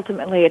think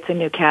ultimately it's a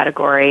new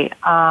category.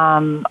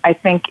 I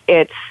think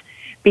it's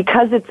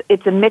because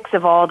it's a mix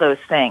of all those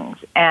things,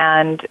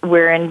 and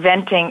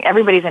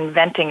everybody's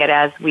inventing it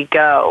as we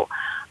go.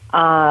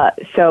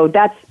 So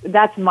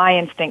that's my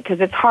instinct,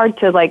 because it's hard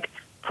to like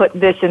put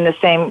this in the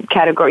same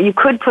category. You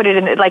could put it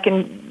in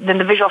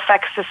the Visual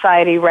Effects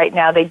Society right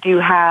now. They do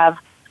have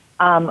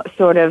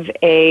sort of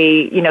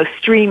a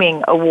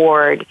streaming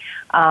award,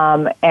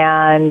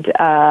 and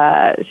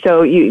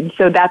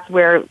so that's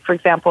where, for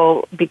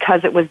example,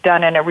 because it was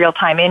done in a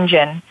real-time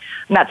engine,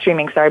 not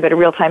streaming, sorry, but a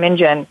real-time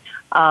engine,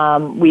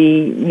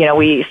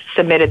 we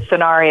submitted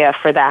Scenaria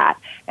for that,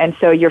 and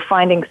so you're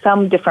finding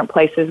some different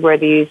places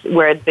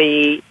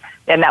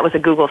and that was a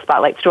Google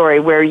Spotlight story,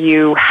 where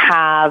you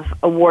have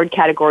award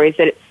categories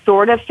that it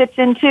sort of fits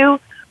into.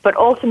 But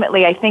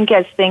ultimately, I think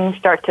as things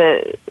start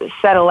to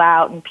settle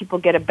out and people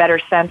get a better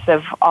sense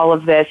of all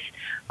of this,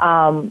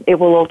 it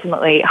will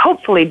ultimately,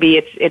 hopefully, be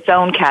its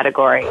own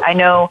category. I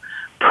know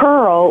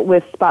Pearl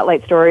with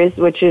Spotlight Stories,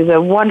 which is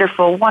a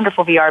wonderful,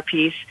 wonderful VR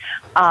piece.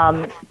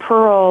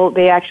 Pearl,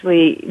 they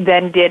actually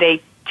then did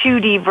a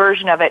 2D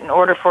version of it in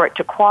order for it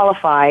to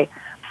qualify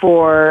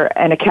for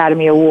an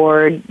Academy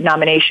Award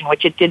nomination,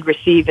 which it did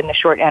receive in the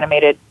short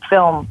animated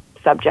film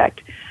subject.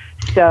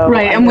 So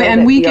right,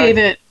 and we gave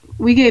it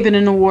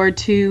an award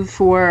too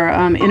for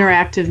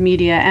interactive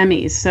media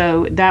Emmys.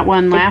 So that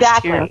won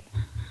last year.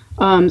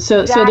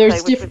 So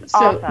there's different.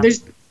 So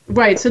there's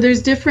right. So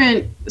there's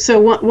different. So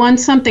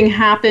once something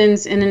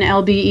happens in an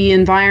LBE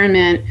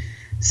environment,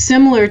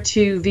 similar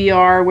to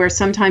VR, where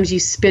sometimes you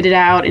spit it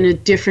out in a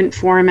different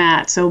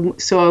format,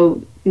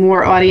 so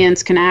more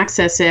audience can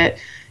access it.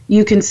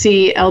 You can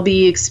see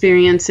LBE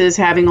experiences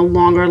having a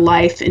longer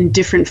life in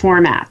different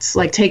formats,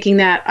 like taking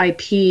that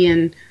IP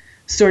and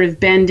sort of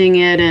bending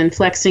it and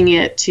flexing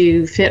it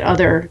to fit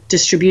other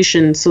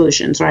distribution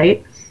solutions,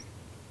 right?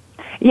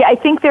 Yeah, I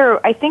think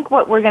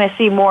what we're going to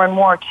see more and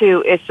more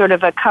too is sort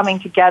of a coming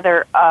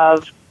together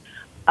of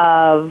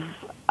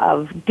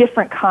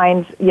different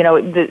kinds.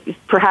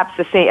 Perhaps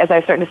the same, as I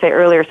was starting to say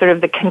earlier, sort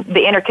of the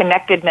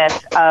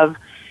interconnectedness of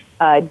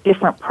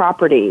different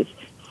properties.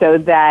 so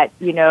that,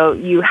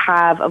 you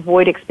have a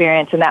void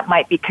experience, and that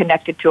might be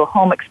connected to a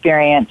home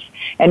experience,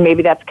 and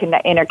maybe that's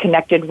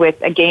interconnected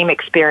with a game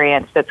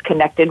experience, that's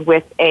connected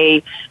with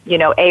a,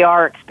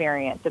 AR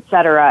experience, et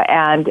cetera.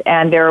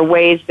 And there are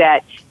ways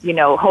that,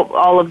 hope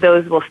all of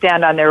those will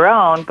stand on their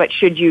own, but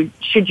should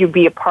you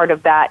be a part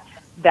of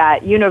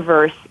that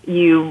universe,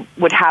 you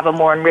would have a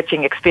more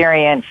enriching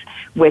experience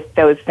with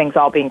those things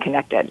all being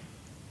connected.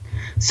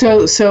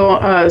 So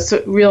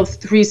real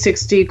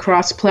 360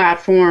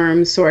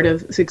 cross-platform sort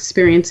of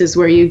experiences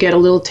where you get a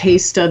little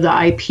taste of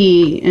the IP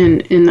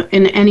in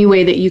any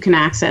way that you can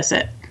access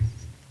it,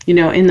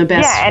 in the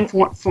best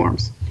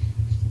forms.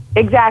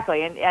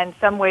 Exactly. And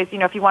some ways,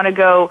 if you want to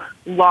go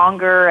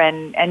longer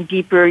and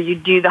deeper, you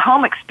do the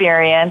home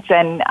experience.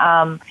 And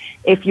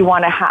if you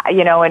want to,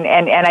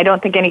 and I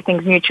don't think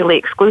anything's mutually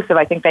exclusive.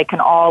 I think they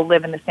can all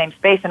live in the same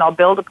space and all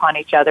build upon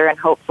each other and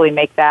hopefully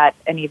make that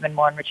an even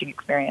more enriching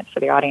experience for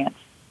the audience.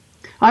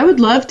 I would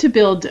love to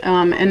build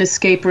an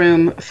escape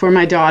room for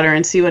my daughter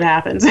and see what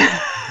happens.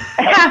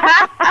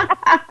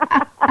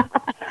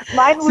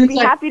 Mine would be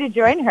happy to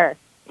join her.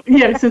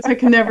 Yeah, since I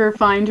can never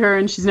find her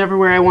and she's never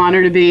where I want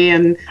her to be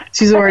and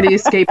she's already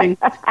escaping.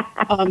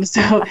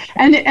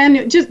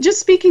 And just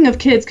speaking of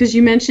kids, because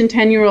you mentioned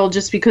 10-year-old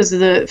just because of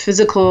the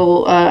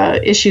physical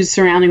issues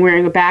surrounding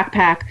wearing a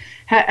backpack,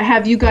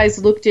 have you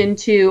guys looked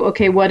into,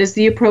 okay, what is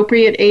the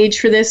appropriate age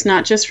for this,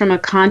 not just from a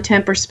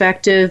content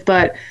perspective,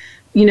 but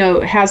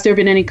has there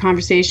been any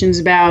conversations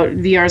about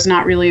VR is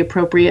not really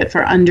appropriate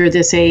for under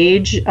this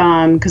age?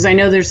 Because I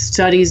know there's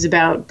studies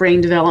about brain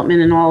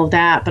development and all of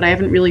that, but I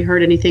haven't really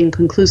heard anything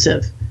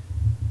conclusive.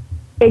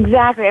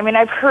 Exactly. I mean,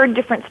 I've heard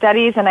different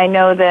studies, and I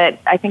know that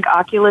I think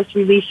Oculus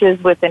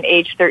releases with an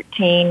age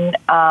 13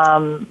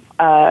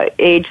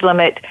 age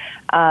limit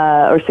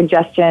or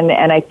suggestion,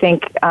 and I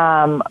think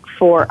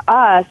for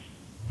us,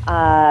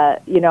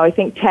 I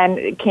think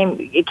 10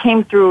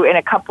 came through in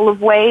a couple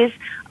of ways.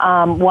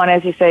 One,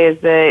 as you say,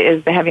 is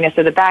the heaviness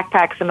of the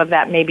backpack. Some of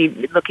that may be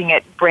looking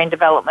at brain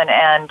development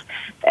and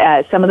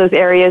some of those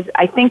areas.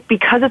 I think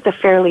because it's a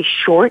fairly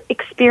short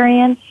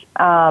experience,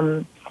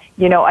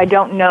 I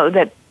don't know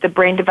that the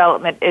brain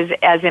development is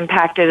as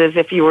impacted as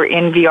if you were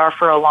in VR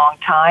for a long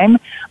time.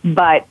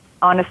 But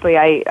honestly,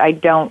 I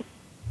don't.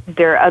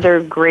 There are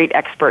other great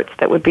experts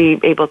that would be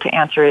able to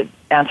answer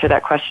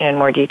that question in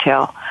more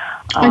detail.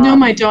 I know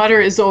my daughter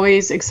is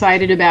always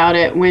excited about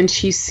it when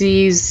she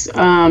sees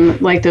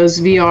like those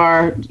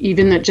VR,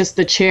 even just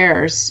the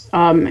chairs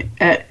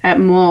at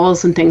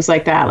malls and things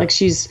like that. Like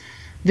she's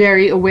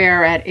very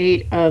aware at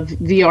 8 of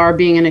VR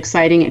being an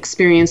exciting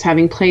experience,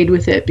 having played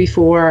with it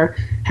before,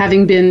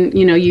 having been,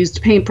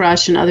 used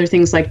paintbrush and other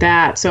things like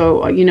that.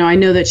 So, I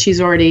know that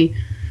she's already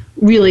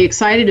really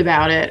excited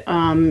about it,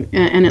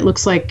 and it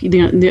looks like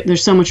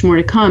there's so much more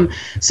to come.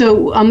 So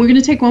we're going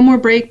to take one more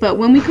break, but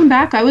when we come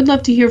back, I would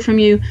love to hear from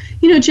you.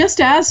 Just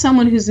as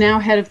someone who's now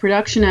head of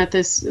production at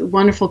this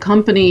wonderful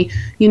company,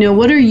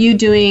 what are you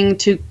doing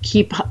to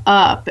keep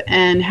up,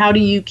 and how do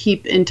you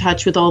keep in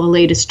touch with all the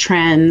latest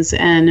trends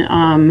and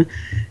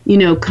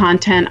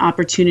content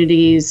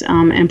opportunities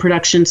and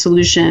production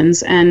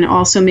solutions, and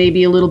also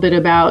maybe a little bit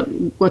about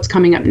what's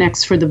coming up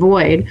next for The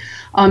Void.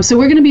 So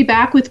we're going to be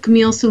back with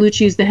Camille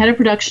Cellucchi, who's the head of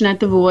production at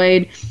The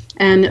Void,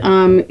 and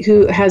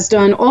who has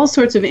done all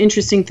sorts of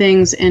interesting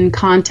things in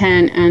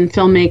content and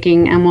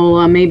filmmaking, and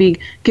will maybe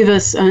give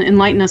us,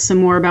 enlighten us some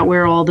more about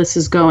where all this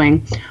is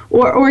going,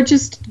 or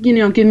just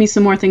give me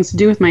some more things to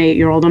do with my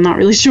 8-year-old. I'm not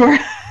really sure.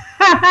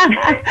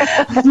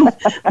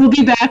 We'll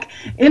be back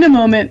in a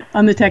moment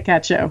on the Tech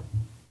Cat Show.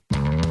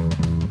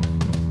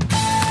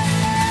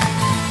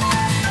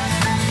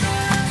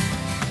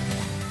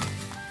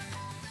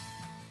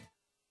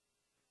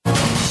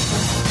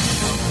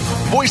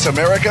 Voice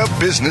America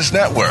Business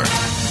Network,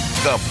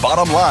 the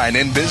bottom line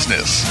in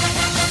business.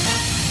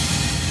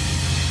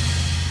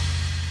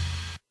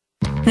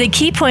 The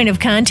key point of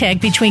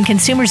contact between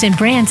consumers and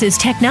brands is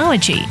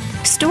technology.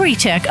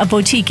 StoryTech, a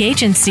boutique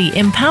agency,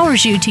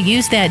 empowers you to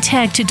use that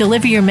tech to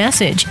deliver your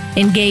message,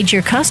 engage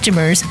your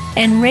customers,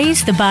 and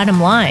raise the bottom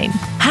line.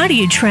 How do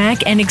you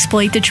track and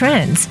exploit the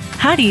trends?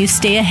 How do you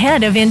stay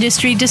ahead of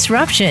industry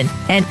disruption?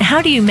 And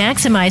how do you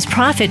maximize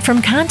profit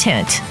from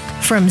content?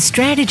 From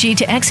strategy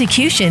to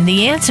execution,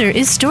 the answer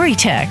is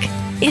StoryTech.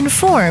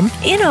 Inform,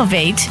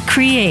 innovate,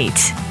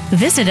 create.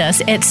 Visit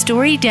us at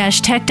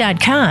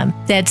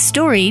story-tech.com. That's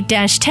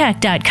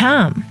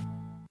story-tech.com.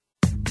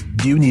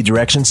 Do you need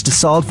directions to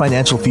solid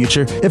financial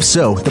future? If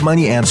so, The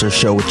Money Answer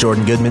Show with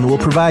Jordan Goodman will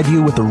provide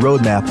you with a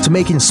roadmap to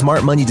making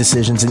smart money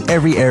decisions in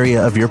every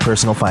area of your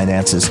personal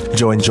finances.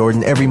 Join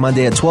Jordan every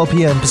Monday at 12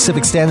 p.m.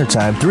 Pacific Standard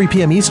Time, 3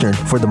 p.m. Eastern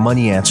for The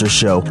Money Answer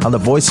Show on the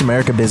Voice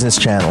America Business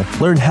Channel.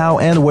 Learn how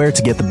and where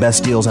to get the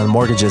best deals on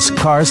mortgages,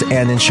 cars,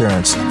 and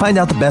insurance. Find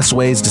out the best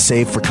ways to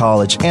save for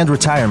college and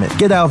retirement.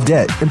 Get out of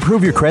debt,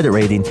 improve your credit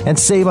rating, and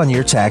save on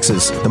your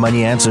taxes. The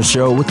Money Answer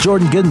Show with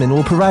Jordan Goodman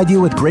will provide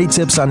you with great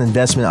tips on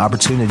investment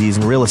opportunities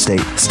in real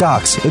estate,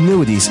 stocks,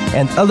 annuities,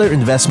 and other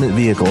investment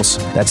vehicles.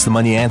 That's The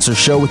Money Answer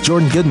Show with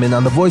Jordan Goodman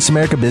on the Voice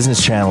America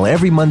Business Channel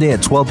every Monday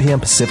at 12 p.m.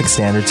 Pacific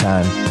Standard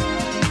Time.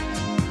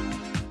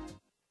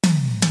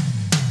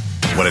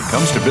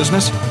 comes to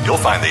business, you'll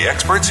find the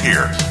experts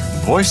here.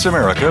 Voice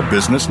America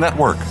Business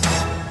Network.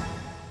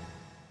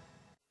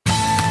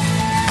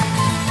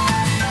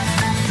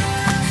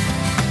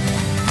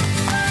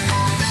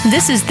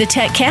 This is the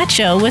Tech Cat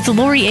Show with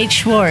Lori H.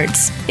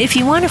 Schwartz. If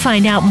you want to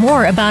find out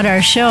more about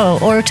our show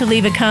or to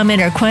leave a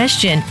comment or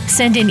question,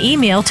 send an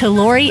email to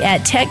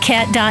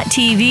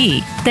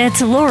lori@techcat.tv.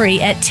 That's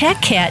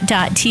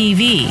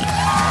lori@techcat.tv.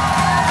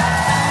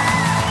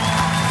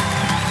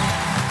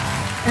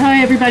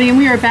 Hi, everybody, and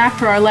we are back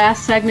for our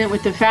last segment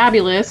with the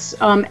fabulous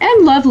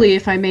and lovely,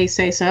 if I may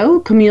say so,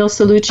 Camille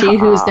Cellucci,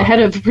 who is the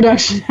head of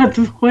production at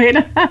The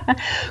Void.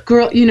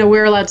 Girl,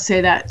 we're allowed to say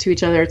that to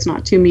each other. It's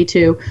not to me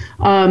too,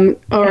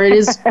 or it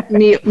is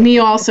me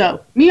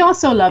also. Me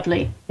also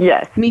lovely.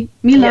 Yes. Me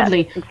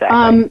lovely. Yes,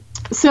 exactly.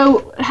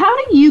 So how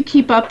do you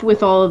keep up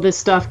with all of this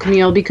stuff,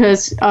 Camille?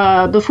 Because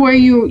before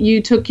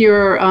you took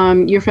your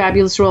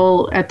fabulous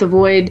role at The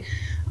Void,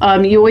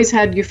 you always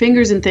had your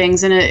fingers in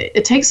things, and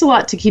it takes a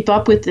lot to keep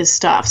up with this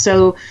stuff.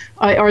 So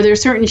are there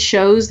certain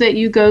shows that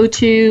you go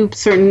to,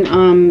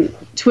 certain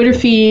Twitter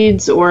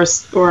feeds or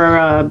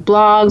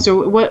blogs,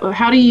 or what?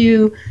 How do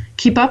you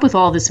keep up with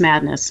all this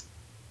madness?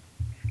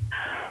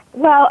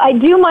 Well, I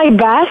do my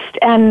best,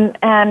 and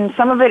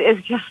some of it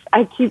is just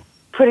I keep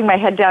putting my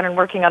head down and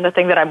working on the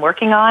thing that I'm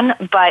working on.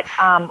 But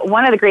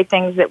one of the great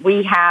things that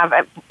we have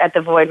at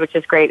The Void, which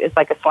is great, is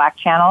like a Slack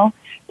channel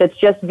that's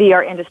just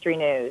VR industry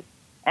news.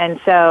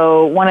 And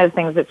so one of the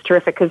things that's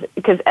terrific,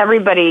 because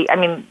everybody, I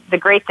mean, the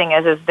great thing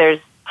is there's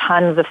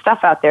tons of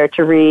stuff out there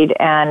to read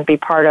and be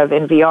part of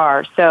in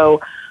VR.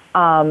 So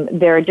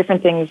there are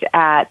different things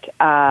at,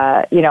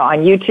 on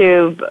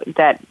YouTube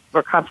that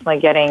we're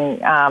constantly getting,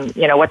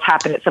 what's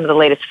happened at some of the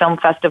latest film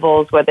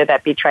festivals, whether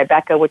that be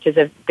Tribeca, which is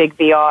a big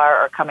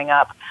VR, or coming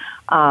up,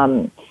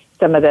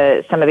 some of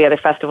the other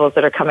festivals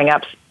that are coming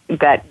up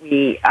that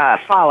we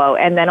follow,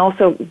 and then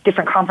also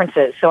different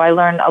conferences. So I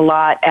learned a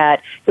lot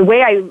at the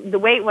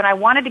way when I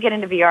wanted to get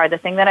into VR, the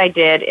thing that I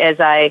did is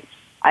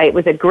it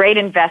was a great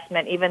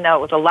investment, even though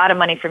it was a lot of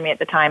money for me at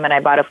the time, and I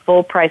bought a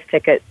full price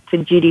ticket to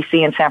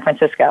GDC in San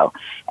Francisco,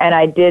 and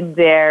I did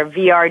their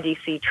VR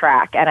DC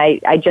track, and I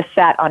just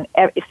sat in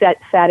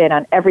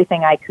on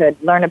everything I could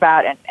learn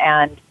about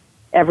and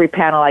every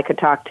panel I could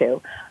talk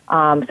to.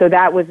 So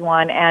that was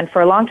one, and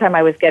for a long time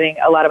I was getting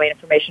a lot of my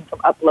information from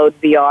Upload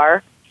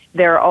VR.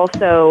 There are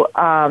also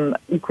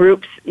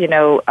groups,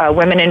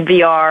 Women in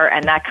VR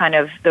and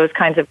those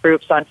kinds of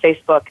groups on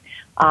Facebook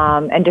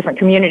and different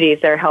communities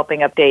that are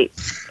helping update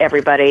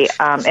everybody.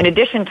 In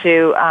addition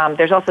to,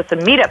 there's also some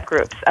meetup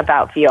groups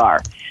about VR.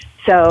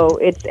 So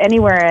it's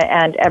anywhere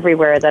and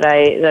everywhere that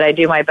I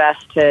do my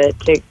best to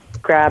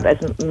grab as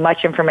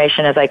much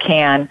information as I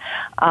can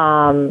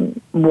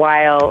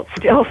while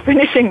still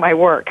finishing my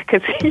work,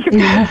 because you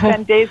can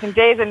spend days and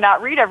days and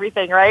not read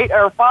everything, right,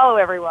 or follow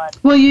everyone.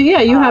 Well,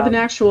 you have an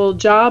actual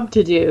job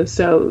to do,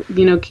 so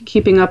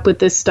keeping up with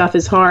this stuff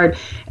is hard.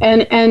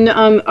 And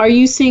are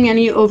you seeing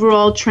any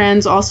overall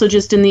trends also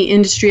just in the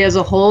industry as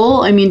a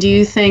whole? I mean, do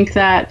you think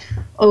that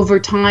over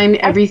time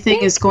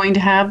everything is going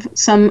to have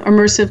some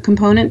immersive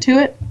component to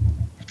it?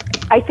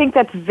 I think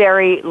that's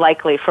very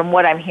likely from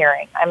what I'm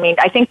hearing. I mean,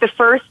 I think the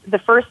first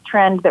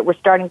trend that we're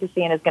starting to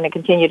see and is going to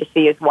continue to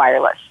see is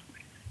wireless.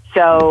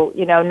 So,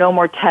 no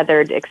more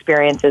tethered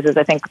experiences is,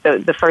 I think,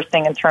 the first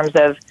thing in terms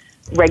of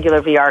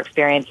regular VR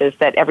experiences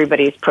that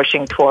everybody's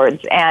pushing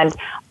towards. And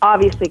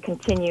obviously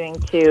continuing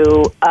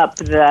to up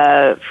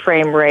the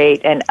frame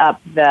rate and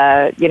up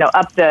the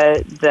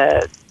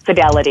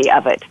fidelity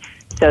of it.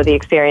 So the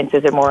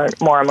experiences are more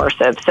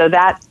immersive. So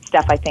that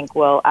stuff, I think,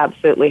 will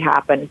absolutely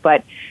happen.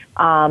 But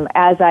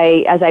as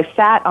I've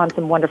sat on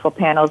some wonderful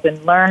panels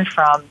and learned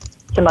from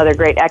some other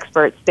great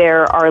experts,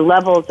 there are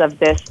levels of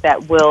this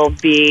that will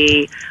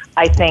be,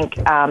 I think,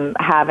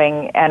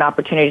 having an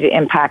opportunity to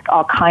impact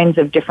all kinds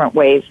of different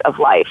ways of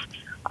life.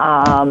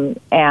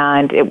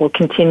 And it will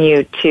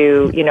continue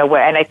to,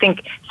 and I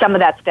think some of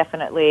that's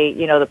definitely,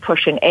 the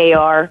push in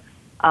AR.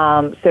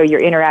 So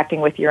you're interacting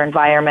with your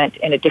environment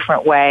in a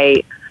different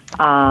way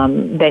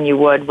than you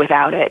would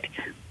without it.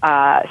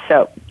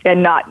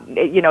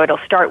 It'll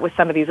start with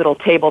some of these little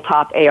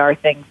tabletop AR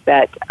things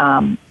that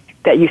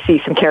you see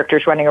some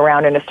characters running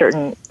around in a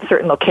certain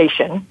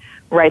location,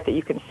 right, that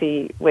you can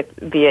see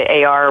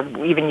via AR,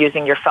 even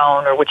using your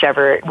phone or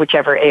whichever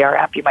AR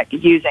app you might be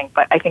using.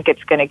 But I think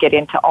it's going to get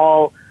into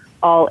all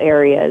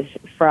areas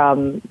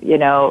from,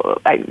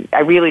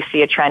 I really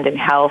see a trend in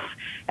health,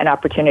 an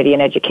opportunity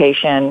in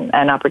education,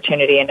 an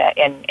opportunity in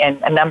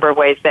a number of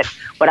ways. That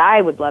what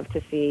I would love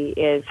to see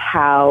is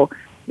how,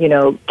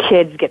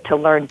 kids get to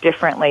learn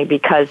differently,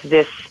 because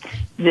this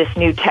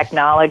new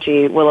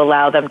technology will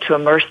allow them to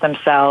immerse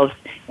themselves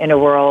in a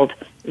world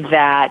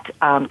that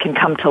can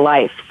come to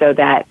life. So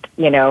that,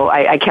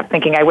 I kept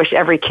thinking, I wish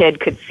every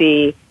kid could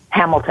see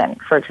Hamilton,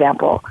 for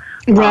example.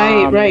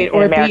 Right.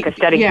 Or America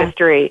studying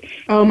history.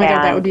 Oh my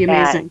God, that would be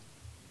amazing.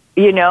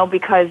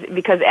 Because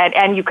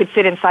you could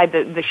sit inside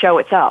the show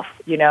itself,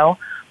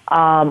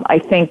 I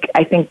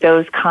think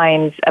those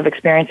kinds of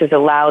experiences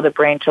allow the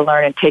brain to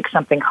learn and take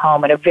something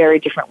home in a very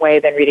different way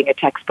than reading a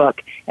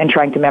textbook and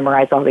trying to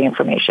memorize all the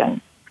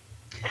information.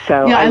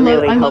 So yeah, I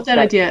love that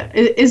idea.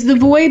 Is the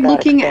Void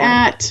looking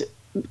at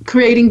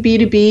creating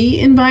B2B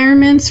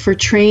environments for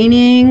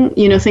training,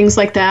 things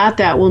like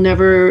that will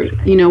never,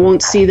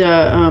 won't see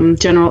the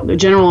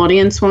general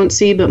audience won't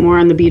see, but more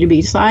on the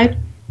B2B side?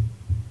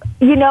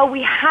 We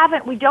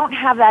don't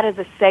have that as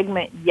a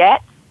segment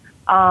yet.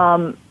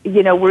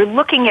 We're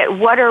looking at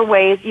what are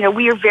ways,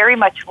 we are very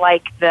much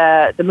like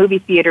the movie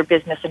theater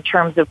business in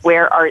terms of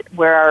where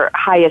our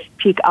highest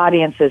peak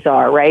audiences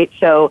are, right?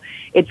 So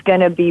it's going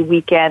to be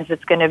weekends,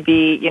 it's going to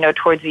be,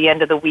 towards the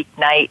end of the week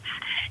nights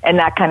and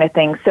that kind of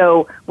thing.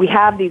 So we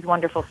have these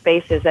wonderful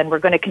spaces and we're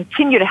going to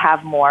continue to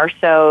have more.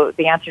 So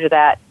the answer to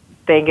that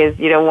thing is,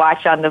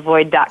 watch on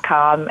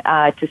thevoid.com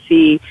to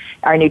see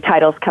our new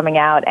titles coming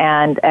out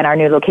and our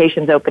new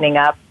locations opening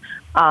up.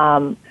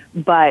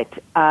 But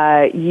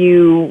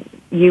you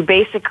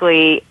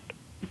basically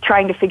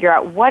trying to figure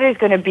out what is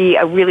going to be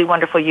a really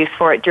wonderful use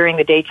for it during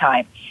the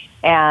daytime.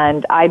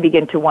 And I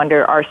begin to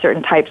wonder, are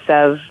certain types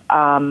of,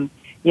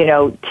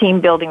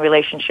 team building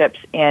relationships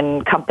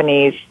in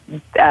companies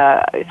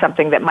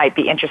something that might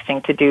be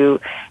interesting to do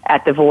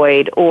at the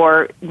Void?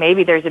 Or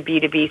maybe there's a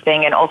B2B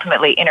thing, and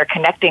ultimately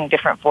interconnecting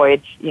different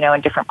voids,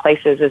 in different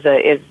places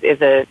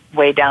is a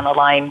way down the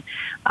line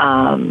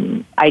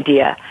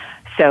idea.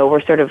 So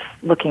we're sort of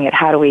looking at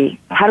how do we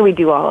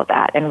do all of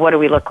that, and what do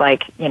we look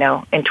like, in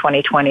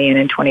 2020 and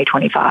in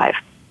 2025.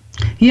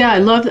 Yeah, I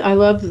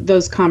love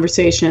those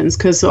conversations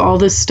because all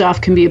this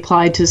stuff can be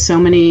applied to so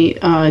many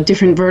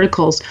different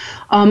verticals.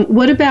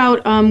 What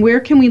about where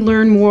can we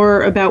learn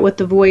more about what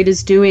the Void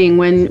is doing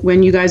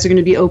when you guys are going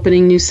to be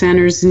opening new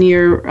centers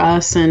near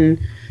us, and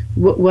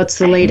what's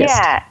the latest?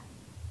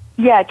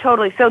 Yeah,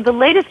 totally. So the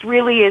latest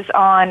really is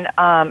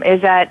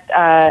is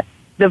at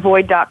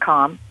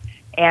thevoid.com.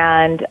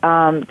 And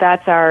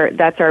that's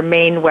our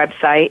main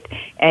website,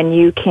 and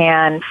you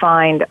can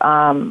find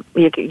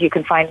you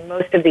can find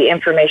most of the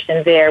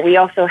information there. We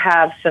also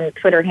have some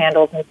Twitter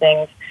handles and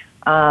things,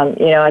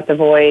 at the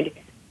Void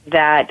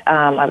that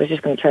I was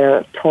just going to try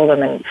to pull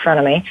them in front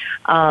of me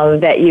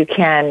that you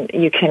can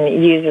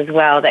use as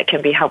well. That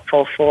can be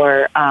helpful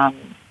for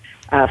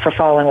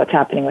following what's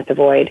happening with the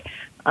Void.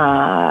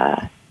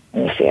 Let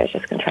me see. I was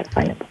just going to try to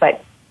find it,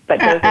 but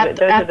those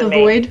are the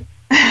main. Void.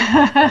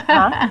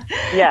 Huh?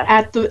 Yes.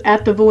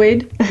 At the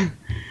Void.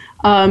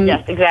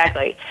 Yes,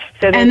 exactly.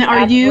 So and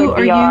are you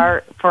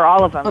for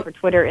all of them, for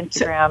Twitter,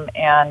 Instagram,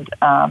 and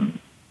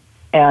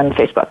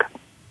Facebook.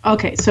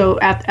 Okay, so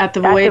at the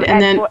Void,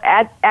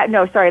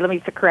 let me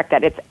correct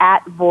that. It's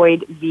at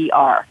Void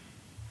VR.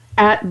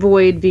 At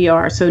Void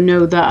VR. So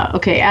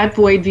at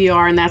Void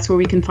VR, and that's where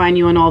we can find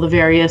you on all the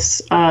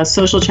various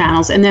social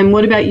channels. And then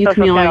what about you,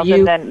 Camille?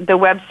 And then the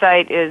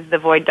website is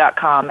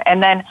thevoid.com,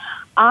 and then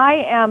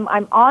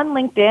I'm on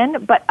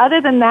LinkedIn, but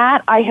other than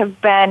that, I have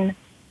been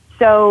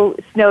so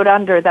snowed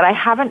under that I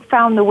haven't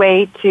found the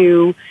way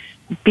to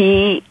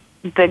be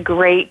the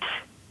great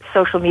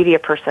social media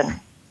person.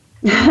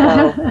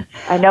 So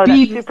I know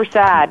that's super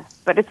sad,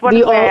 but it's one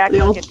way I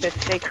actually get to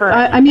stay current.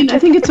 I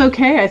think it's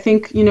okay. I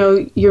think,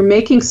 you're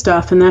making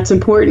stuff, and that's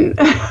important.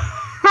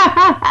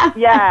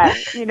 Yeah,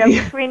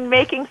 between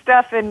making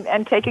stuff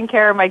and taking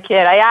care of my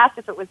kid. I asked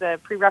if it was a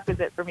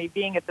prerequisite for me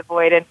being at the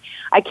Void, and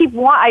I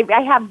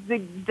have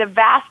the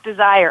vast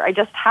desire. I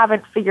just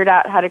haven't figured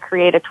out how to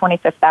create a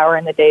 25th hour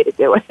in the day to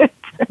do it.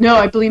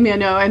 No, believe me, I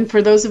know. And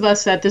for those of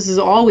us that this is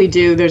all we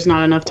do, there's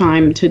not enough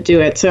time to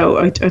do it. So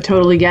I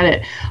totally get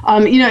it.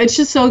 It's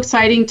just so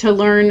exciting to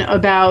learn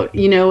about,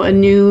 a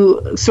new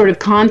sort of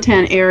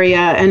content area,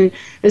 and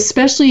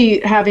especially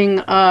having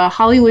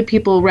Hollywood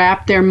people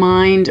wrap their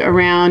mind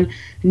around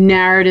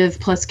narrative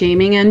plus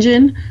gaming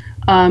engine,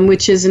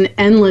 which is an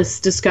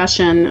endless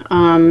discussion,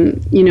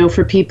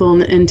 for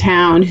people in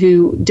town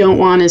who don't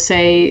want to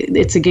say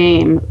it's a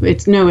game.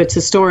 It's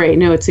a story.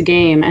 No, it's a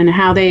game. And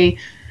how they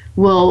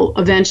will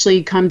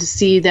eventually come to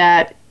see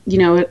that,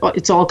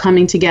 it's all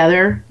coming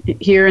together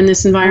here in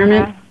this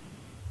environment.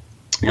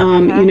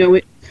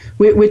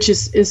 Which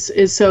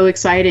is so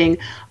exciting.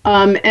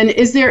 And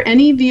is there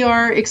any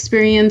VR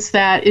experience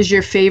that is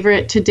your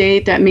favorite to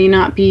date that may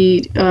not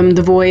be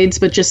the Voids,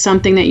 but just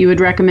something that you would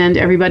recommend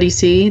everybody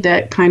see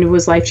that kind of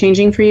was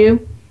life-changing for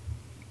you?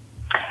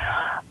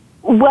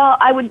 Well,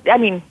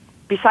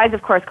 besides,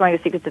 of course, going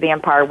to Secrets of the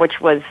Empire, which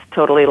was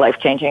totally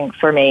life-changing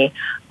for me,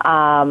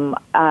 Pearl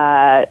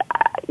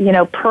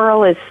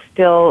is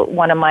still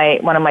one of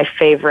my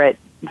favorite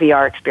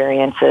VR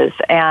experiences,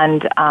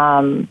 and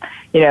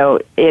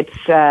it's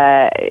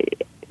I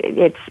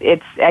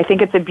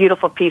think it's a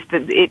beautiful piece.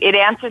 It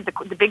answered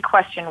the big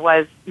question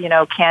was,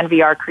 can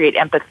VR create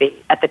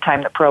empathy at the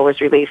time that Pearl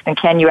was released, and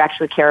can you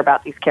actually care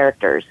about these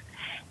characters?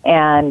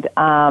 And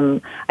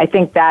I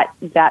think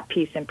that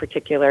piece in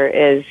particular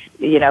is,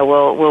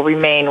 will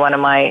remain one of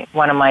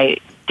my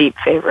deep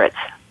favorites.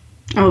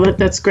 Oh,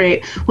 that's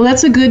great. Well,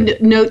 that's a good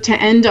note to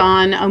end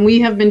on. We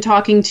have been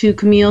talking to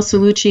Camille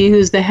Cellucci,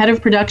 who's the head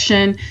of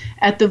production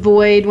at The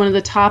Void, one of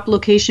the top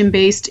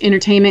location-based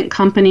entertainment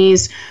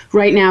companies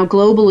right now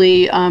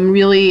globally,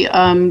 really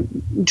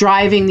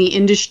driving the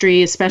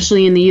industry,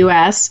 especially in the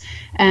U.S.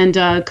 And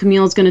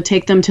Camille's going to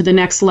take them to the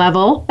next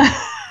level.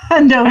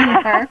 Knowing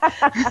her.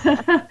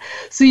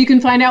 So you can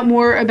find out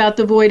more about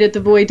The Void at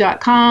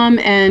thevoid.com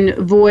and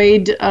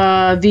Void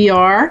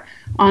VR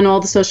on all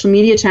the social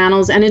media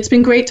channels. And it's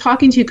been great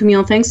talking to you,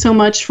 Camille. Thanks so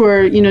much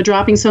for,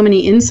 dropping so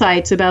many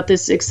insights about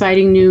this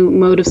exciting new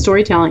mode of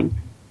storytelling.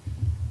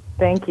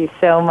 Thank you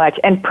so much.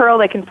 And Pearl,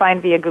 they can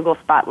find via Google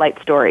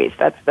Spotlight Stories.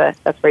 That's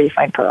where you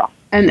find Pearl.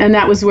 And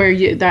that was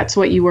that's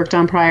what you worked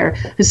on prior.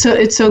 It's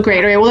so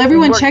great. All right. Well,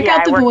 everyone, check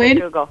out The Void.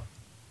 Google.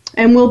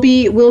 And I'll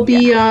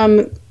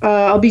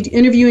be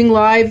interviewing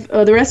live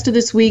the rest of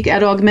this week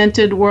at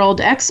Augmented World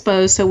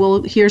Expo. So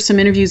we'll hear some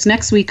interviews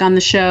next week on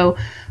the show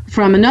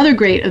from another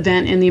great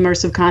event in the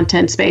immersive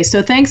content space.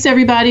 So thanks,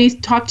 everybody.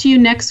 Talk to you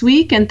next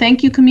week. And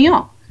thank you,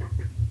 Camille.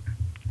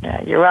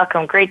 Yeah, you're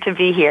welcome. Great to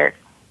be here.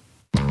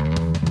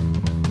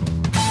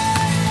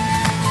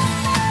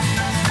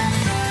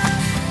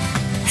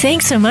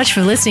 Thanks so much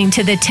for listening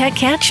to the Tech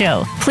Cat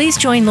Show. Please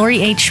join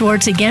Lori H.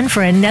 Schwartz again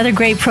for another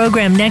great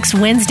program next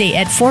Wednesday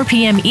at 4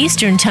 p.m.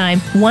 Eastern Time,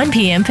 1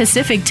 p.m.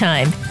 Pacific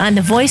Time on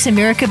the Voice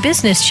America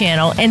Business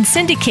Channel and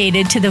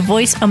syndicated to the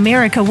Voice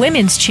America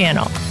Women's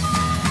Channel.